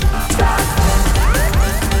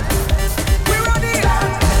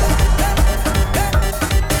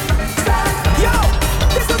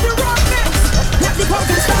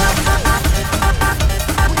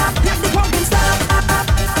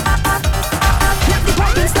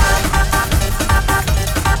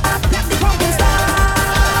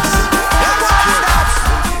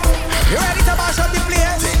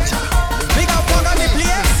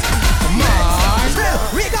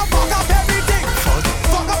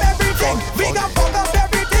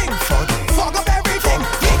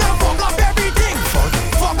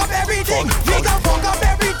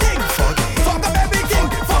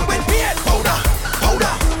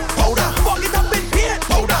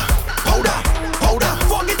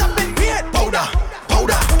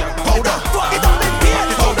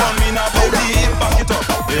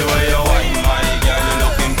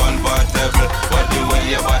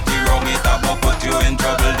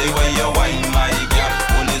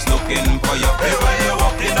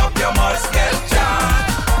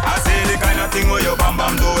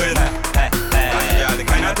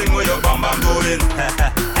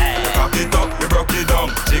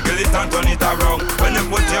 twist and turn it around. When you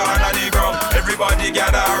put your hand on the ground, everybody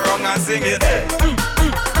gather around and sing it. Hey,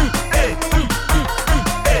 hey,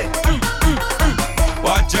 hey,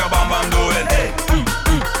 what your bam bam doing? Hey,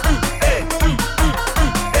 hey,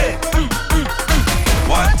 hey,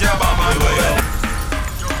 what your bam bam doing?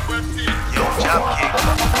 Yo, Jam King,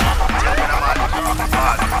 tell me the man,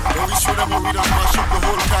 bad. Yo, we show them how we don't mash up the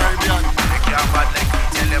whole Caribbean. They can't bad like me,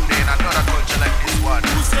 tell them they in another culture like this one.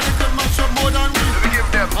 Who said they can mash up more than we? Let me give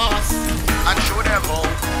them us and show them how.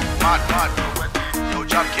 Mad, mad. Yo,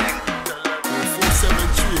 Jam King.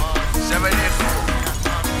 473 784.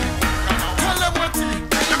 Tell them what it.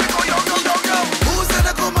 Let me go, yo, yo, yo, yo. Who said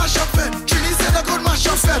they could mash up it? Trini said they could mash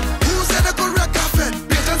up it. Who said they could wreck off it?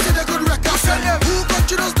 Bacon said they could wreck off it. Who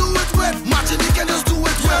country does do it well? Martinique can just do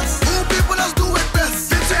it well. Who people does do it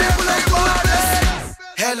best? Fifty people does do it best.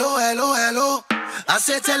 Hello, hello, hello. I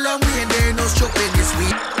said tell them we ain't there no shopping this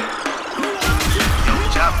week. Yo,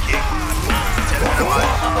 Jam King. Tell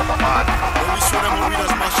me the man. We show them how we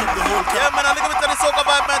just mash up the whole Yeah, man, I think it's the soca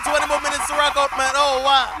vibe, man. 20 more minutes to rock out, man. Oh,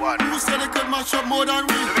 wow. Who said they could mash up more than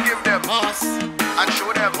we? Let me give them us and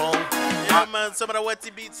show them how. Yeah, man, some of the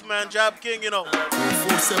wetty beats, man. Job King, you know.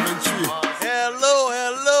 473 Hello,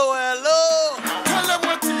 hello, hello. Tell them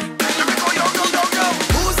what it. Let me go, yo, yo, yo, yo.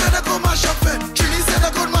 Who said they could mash up it? Trini said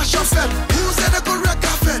they could mash up it. Who said they could wreck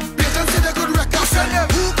off it? Bacon said they could wreck off it.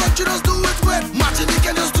 Who country does do it well? Martinique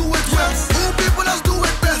can just do it well. Who people does do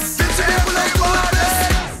it best? 50 people does do it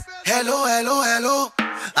best. Hello, hello, hello.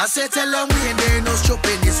 I said tell them we ain't there no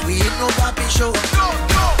shopping this we ain't no papi show.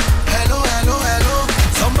 Hello, hello, hello.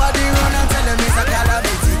 Somebody run and tell them it's a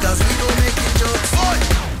calamity cause we don't making jokes.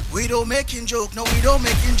 We don't making joke, no we don't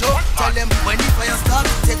making joke. Tell them when the fire starts,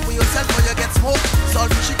 take for yourself or you get smoke.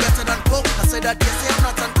 Saltfish is better than coke. I say that yes, I'm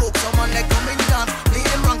not on coke. Someone like come in dance,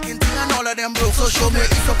 playing ranking thing and all of them broke. So show me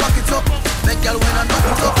if you pack it up. Make y'all win and knock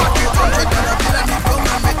it up. Pack it $100 bill and it down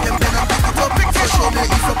and make them bend and pick it up. So show me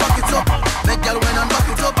if you pack it up. Make y'all win and knock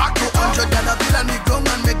it up. Pack it $100 bill and it down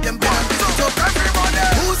and make them bend and pick it up. Everybody,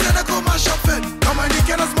 who said they could mash up it? Come on, you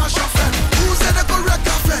can us mash up it. Who said they could wreck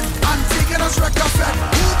off it? Auntie can us wreck off it.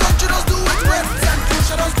 Who country does do it well? St.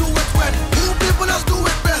 Lucia does do it well. Who people does do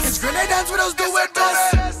it best? It's Grenadians we does do it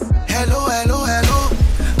best. Hello, hello, hello.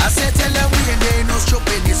 I said tell them we ain't there no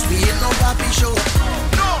shopping this we ain't no papi show.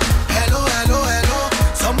 No. Hello, hello, hello.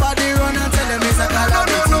 Somebody run and tell them it's a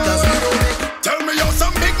calamity cause we don't make. Tell me you're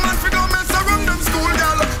some big man fi go mess around them school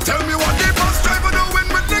gal. Tell me what the bus driver doing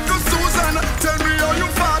with little Susan. Tell me how you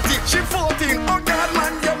 40, she 14. Oh God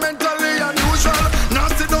man, you're mentally unusual.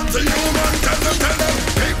 Nasty down to you man. Tell them,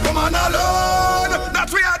 big woman alone. That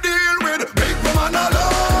we are deal with. Big woman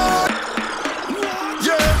alone.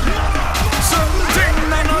 Yeah, something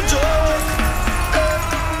I no joke.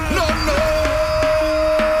 No, no.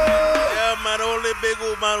 Yeah, man, only big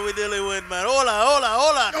old man we dealing with, man.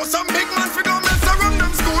 Hola. Yo, some big man fi go mess around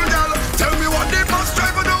them school gal. Tell me what the bus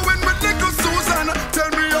driver doing with little Susan. Tell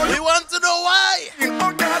me how we want to know why.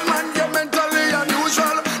 Oh God man, you're mentally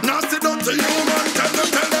unusual. Nasty down to you man. Tell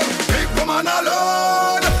them, big woman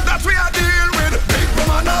alone. That we are deal with. Big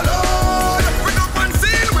woman alone. We up and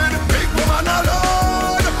scene with. Big woman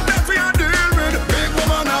alone. That we are deal with. Big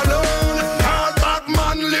woman alone. Hard back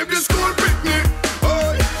man, live the school picnic.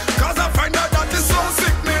 Oh, cause I find out that is so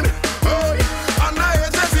sickening. Oh, and I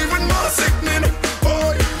hate it even more sickening.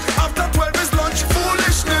 Oh, after 12 is lunch,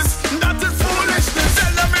 foolishness. That is foolishness.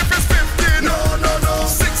 Tell them if it's 15. No, no, no.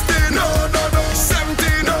 16. No, no, no.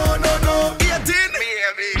 17. No, no, no. 18.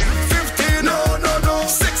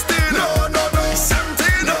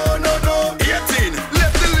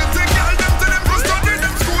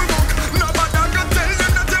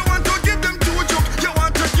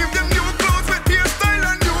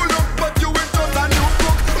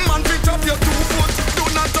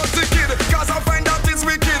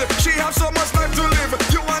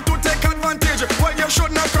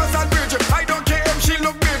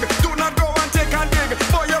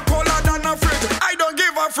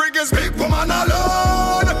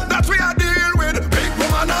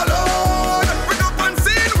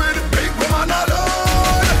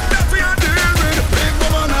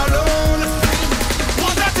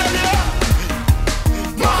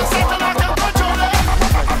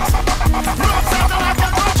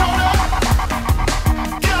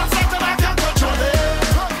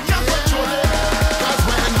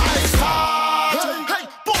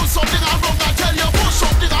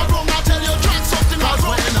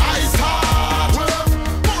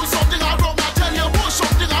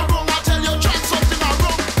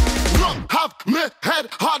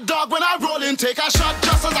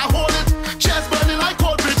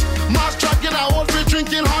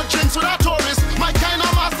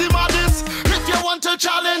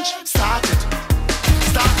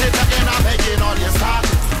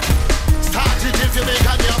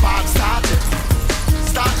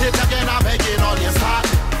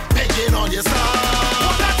 bass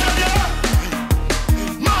What I tell ya?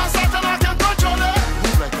 Mars Satan, I can control it.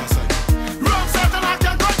 Move like a side. Rum Satan, I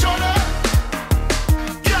can control it.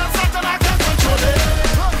 Girl Satan, I can control it.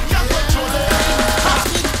 Can control it.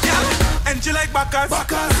 And you like Bacchus,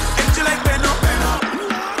 and you like Benno.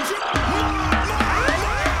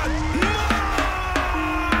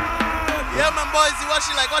 Yeah, man, boys, what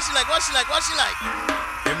she like, what she like, what she like, what she like?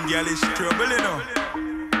 Them girl is trouble, you know.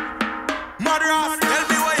 Madras, tell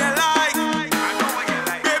me what you like. I know what you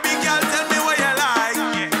like. Baby girl, tell me what you like.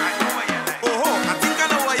 Yeah, I know what you like. Oh, I think I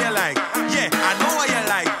know what you like. Yeah, I know what you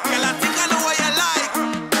like. Girl, I think I know what you like.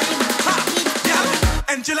 Ha,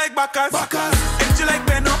 yeah. And you like Bacchus, and you like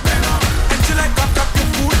Benno, and you like cock up your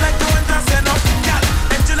food like the ones I send up. Girl,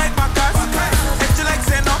 and you like Bacchus, and you like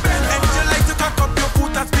Zen up, and you like to cock up your food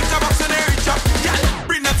and speak about some airy chop. Girl,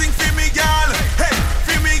 bring nothing for me, girl. Hey,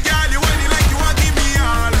 for me, girl, you want it like you want give me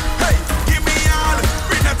all. Hey, give me all.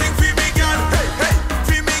 Bring nothing for me, girl. Hey, hey,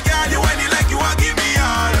 for me, girl, you want it like you want give me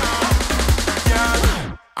all. Girl,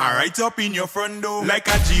 I right up in your front door like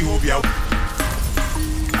a Jehovah.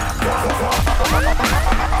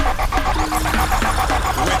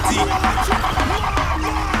 Wetty.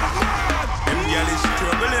 Them girl is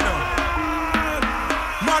trouble, you know.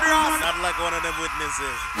 Madras. Not like one of them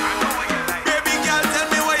witnesses. Baby girl, tell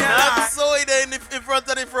me what you Not like. so in front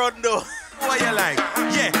of the front door. What you like?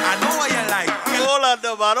 Yeah, I know what you like. Hold on,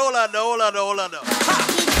 though, man. Hold on, though, hold on, though, hold on, though.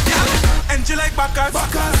 And you like Bacchus,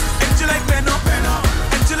 and you like Benno,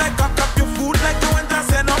 and you like cock up your food like the ones I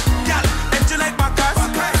send up. Girl, and you like Bacchus,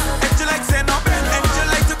 and you like Zen up, and you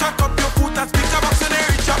like to cock up your food and speak about some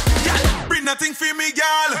airy chop. Girl, bring nothing for me,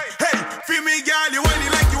 girl. Hey, for me, girl, you want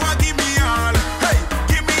it like you want give me all. Hey,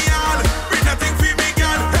 give me all. Bring nothing for me,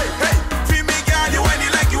 girl. Hey, hey, for me, girl, you want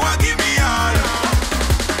it like you want give me all.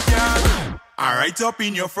 Girl, I right up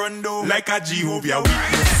in your front door like a Jehovah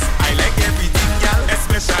Witness. I like everything, girl,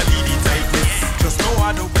 especially the tightness. Just know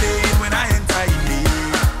I don't play it when I enter in there.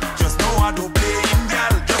 Just know I don't play it,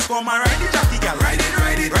 girl. Just come and ride the jockey, girl. Ride it,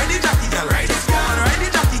 ride it, ride the jockey, girl. Ride it, come on, ride the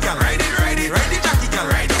jockey, girl. Ride it, ride it, ride the jockey, girl.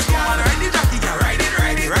 Ride it, come on, ride the jockey, girl. Ride it,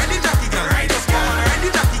 ride it, ride the jockey, girl. Ride it, come on, ride the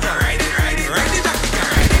jockey, girl. Ride it, ride it, ride the jockey, girl.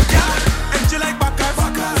 Ride it, girl. And you like Bacchus,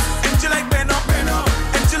 and you like Benno,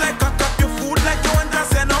 and you like cock up your food like the ones I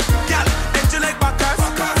send up, girl. And you like Bacchus,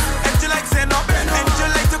 and you like Zen up, and you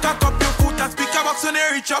like to cock up your food and speak about some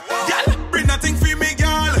airy chop, girl. Bring nothing for me,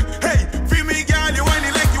 girl. Hey, for me, girl, you want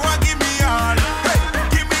it like you want give me all. Hey,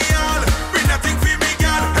 give me all. Bring nothing for me,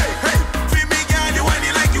 girl. Hey, hey, for me, girl, you want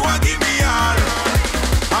it like you want give me all.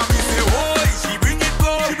 And me say, oh, she bring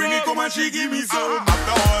it come and she give me some.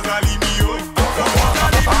 After all, I leave me up. After all, I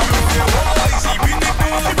leave me up. Oh, she bring it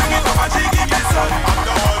come and she give me some.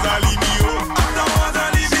 After all, I leave me up. After all,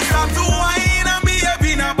 I leave me up. She start to whine and behave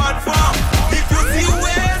in a bad form. If you see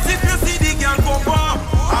ways, if you see the girl perform,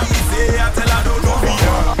 and me say, I tell her don't do me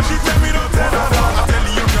now. She tell me don't tell her now. I tell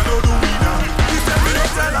you girl don't do me now. She tell me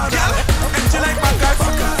don't tell her now. And she like Bacchus,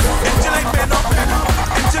 and she like Benno,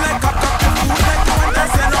 and she like cock up your food like the one that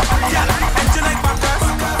send up. And she like Bacchus,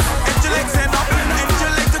 and she like Zen up, and she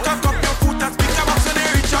like to cock up your food and speak about some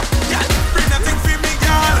airy chop. Bring nothing for me,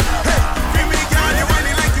 girl. Hey, for me, girl, you want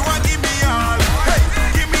it like you want give me all. Hey,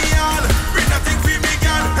 give me all. Bring nothing for me,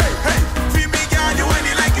 girl. Hey, hey, for me, girl, you want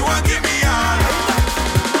it like you want give me all.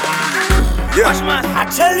 Yeah. I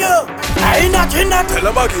tell you, I ain't not in that. Tell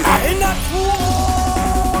him again. I ain't not.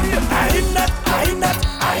 I ain't not. I ain't not.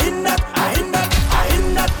 I ain't not. I ain't not. I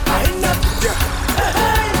ain't not. I ain't not. Yeah.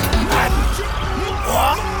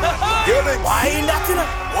 What? Hear Why ain't that in that?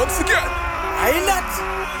 Once again. I ain't not.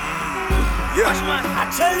 Yeah. I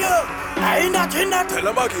tell you, I ain't not in that. Tell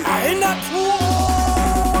him again. I ain't not.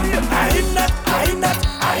 I ain't not. I ain't not.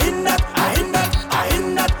 I ain't not. I ain't not. I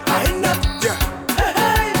ain't not. I ain't not. Yeah.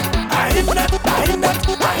 I ain't not. I ain't not.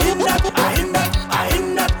 I ain't not. I ain't not. I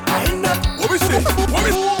ain't not. I ain't not. What we say? What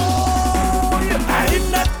we say? I ain't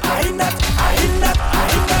not. I ain't not. I ain't not. I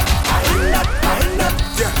ain't not. I ain't not. I ain't not.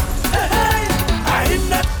 Yeah. I ain't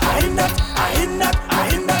not. I ain't not. I ain't not. I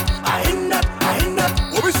ain't not. I ain't not. I ain't not.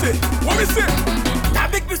 What we say? What we say? That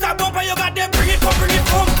big piece of bumper you got there, bring it home, bring it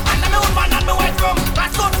home. And I'm my own man and my white rum.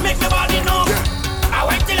 That's what make me body numb. Yeah. I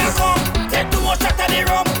wait till I come, take too much out of the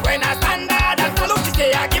rum. When I stand there, that's the look to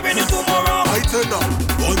say I giving you two more rum. I turn up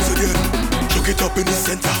once again. Look it up in the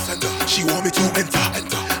center. She want me to enter.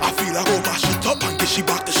 I feel I go mash it up and get she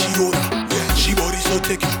back to she owner. Yeah. She body so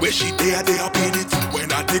thick, where she there, they up in it.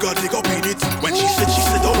 When I dig up in it. When she sit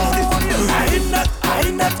down on it. I ain't not, I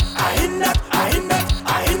ain't not, I ain't not, I ain't not,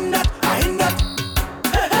 I ain't not, I ain't not.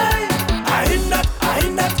 I ain't not, I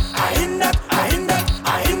ain't not, I ain't not, I ain't not,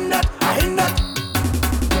 I ain't not, I ain't not.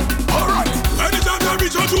 Alright, ladies and gentlemen,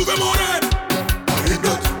 to the morning.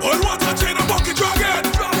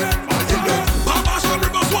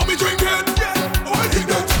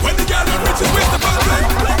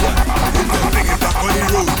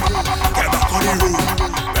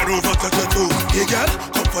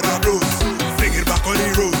 for that blues. Fling it back on the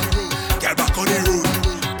road. Get back on the road.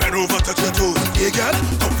 Bend over, touch your toes. Yeah, girl,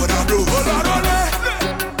 come for that blues. Hold on, hold on.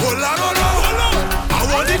 Hold on, hold on. I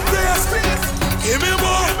want it fast. Give me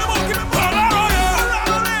more. Hold on, hold on.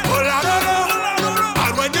 Hold on, hold on.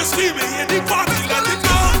 And when you see me in the party, let it go.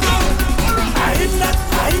 I hit that,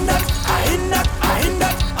 I hit that, I hit that, I hit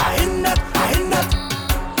that, I hit that, I hit that.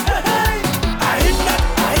 Hey, hey. I hit that,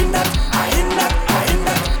 I hit that, I hit that, I hit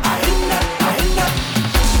that, I hit that, I hit that.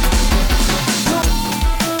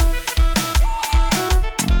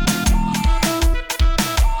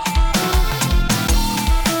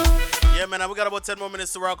 Yeah, man, we got about 10 more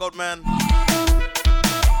minutes to rock out, man.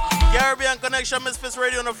 Caribbean Connection, MizFitz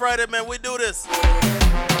Radio on a Friday, man. We do this.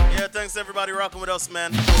 Yeah, thanks everybody rocking with us,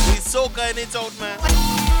 man. We soca in it out, man.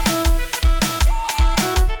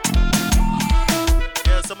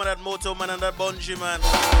 Yeah, some of that moto, man, and that bungee, man.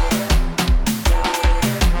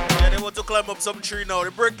 Yeah, they want to climb up some tree now.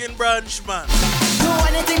 They're breaking branch, man. Do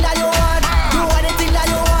anything that you want. Do anything that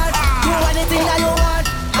you want. Do anything that you want.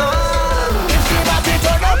 If the body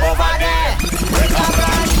turn up over there, break a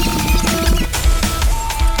branch.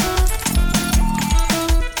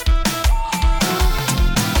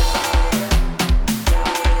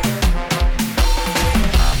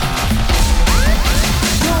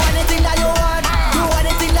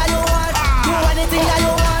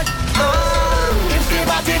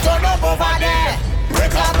 Over there,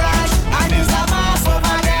 break a branch, and it's a mass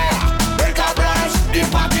over there. Break a branch, the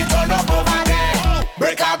party turn up over there.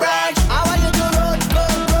 Break a branch, I want you to run,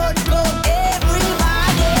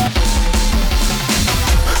 everybody.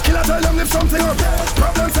 Killer tell them lift something up.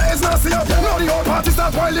 Problem say it's nasty up. Now the whole party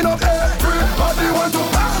start piling up. Everybody want to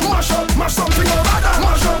mash up, mash something up.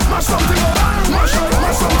 Mash up, mash something up. Mash up,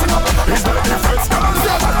 mash something up. It's the MizFitz.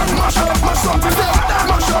 Mash up, mash something up.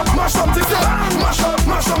 Mash up, mash something up. Mash up,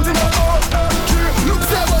 mash something up. Look,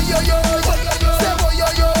 say boy yo yo, say boy yo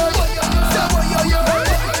yo, say boy yo yo,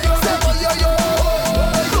 say boy yo yo.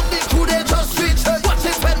 Look, the crew they just switch. Watch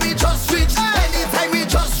it when we just switch. Anytime we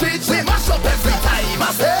just switch, we mash up every time.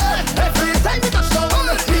 I say every time we touch down,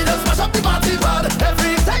 we just mash up the party pad.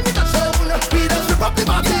 Every time we touch down, we just rip up the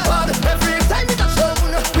party pad. Every time we touch down,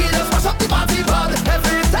 we just mash up the party pad.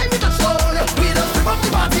 Every time we touch down, we just rip up the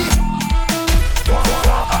party.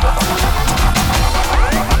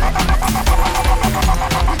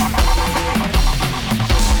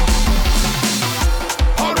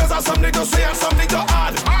 Always have something to say and something to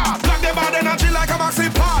add. Block the bad energy like a maxi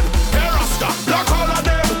pad. Hey Rasta, block all of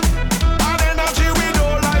them. Bad energy we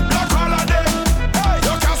don't like, block all of them. Hey,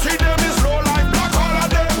 you can see them is low like, block all of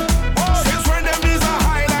them. Since when them is a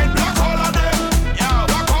highlight, block all of them. Yeah,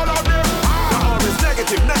 block all of them. They're always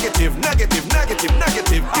negative, negative, negative, negative,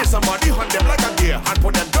 negative. Get somebody hunt them like a deer and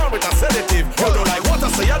put them down with a sedative. You don't like what I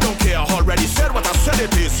say, I don't care. Already said what I said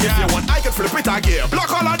it is. If you want, I can flip it again.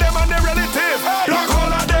 Block all of them and their relative. Block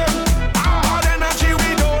all of them. Bad energy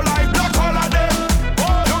we don't like. Block all of them.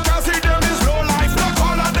 You can see them is low life. Block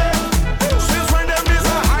all of them. Since when them is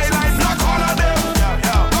a highlight. Block all of them.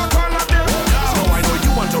 Block all of them. So I know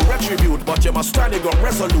you want to retribute, but you must stand your ground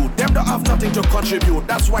resolute. Them don't have nothing to contribute.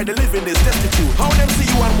 That's why the living is destitute. How them see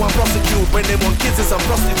you and want prosecute when they want kids is a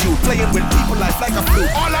prostitute. Playing with people life like a flute.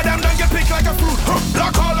 All of them don't get picked like a fruit.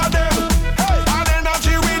 Block all of them. Bad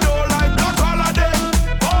energy we don't like. Block all of them.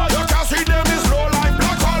 You can see them is low life.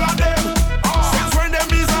 Block all of them. Since when them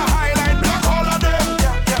is a highlight. Block all of them.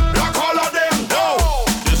 Block all of them. No.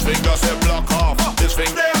 This finger say block off. This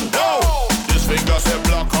finger them. No. This finger say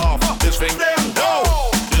block off. This finger them.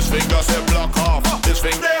 No. This finger say block off. This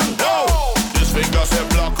finger them. No. This finger say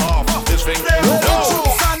block off. This finger them. No.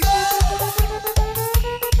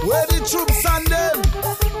 Where the troops and them?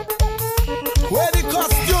 Where the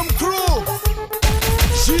costume crew?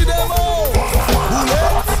 See them all.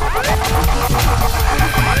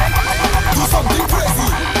 Do something crazy.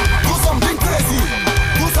 Do something crazy.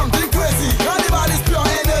 Do something crazy. Carnival is pure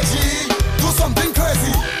energy. Do something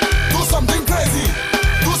crazy. Do something crazy.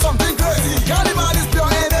 Do something crazy. Carnival is pure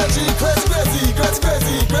energy. Crazy, crazy, crazy,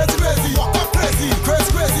 crazy, crazy, crazy. Walk up crazy,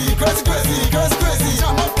 crazy, crazy, crazy, crazy, crazy, crazy.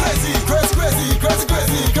 Jump up crazy, crazy, crazy, crazy,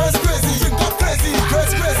 crazy, crazy, crazy. Drink up crazy,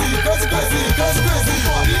 crazy, crazy, crazy, crazy, crazy, crazy.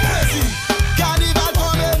 Body crazy. Carnival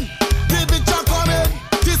coming. Big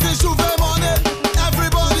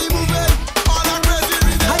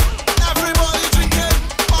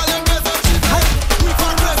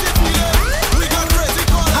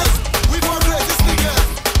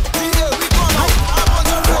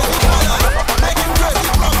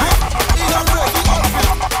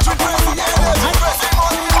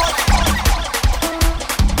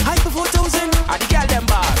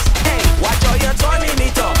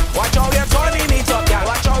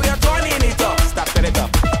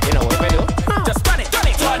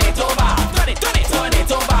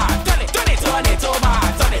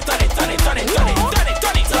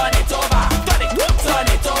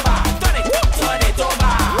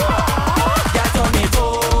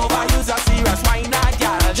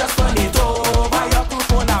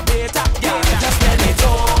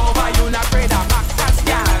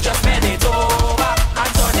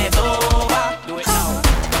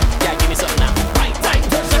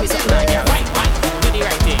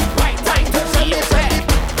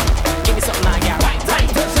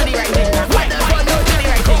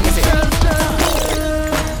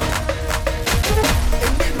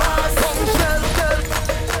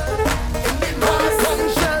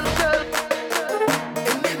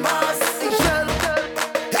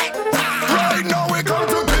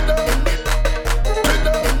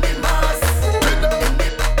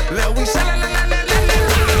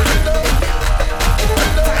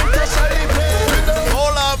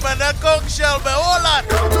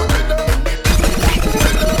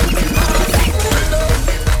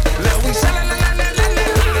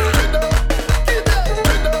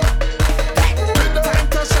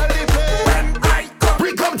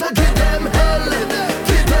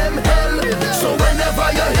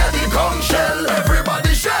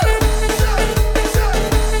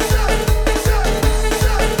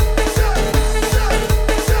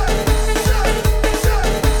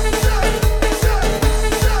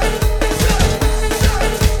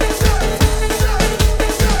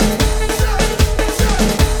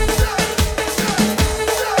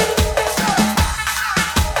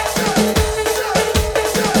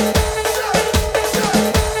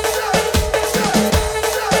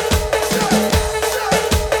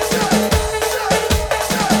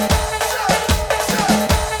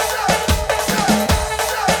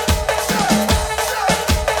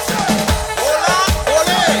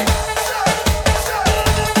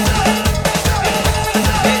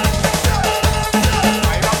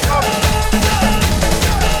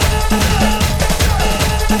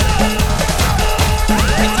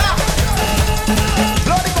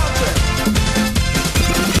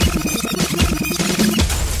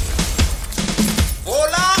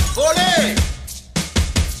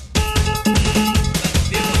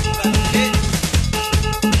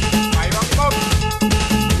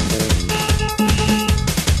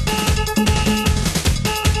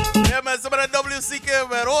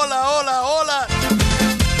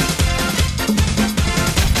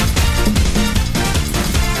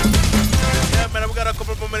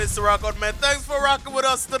to rock out, man. Thanks for rocking with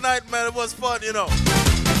us tonight, man. It was fun, you know.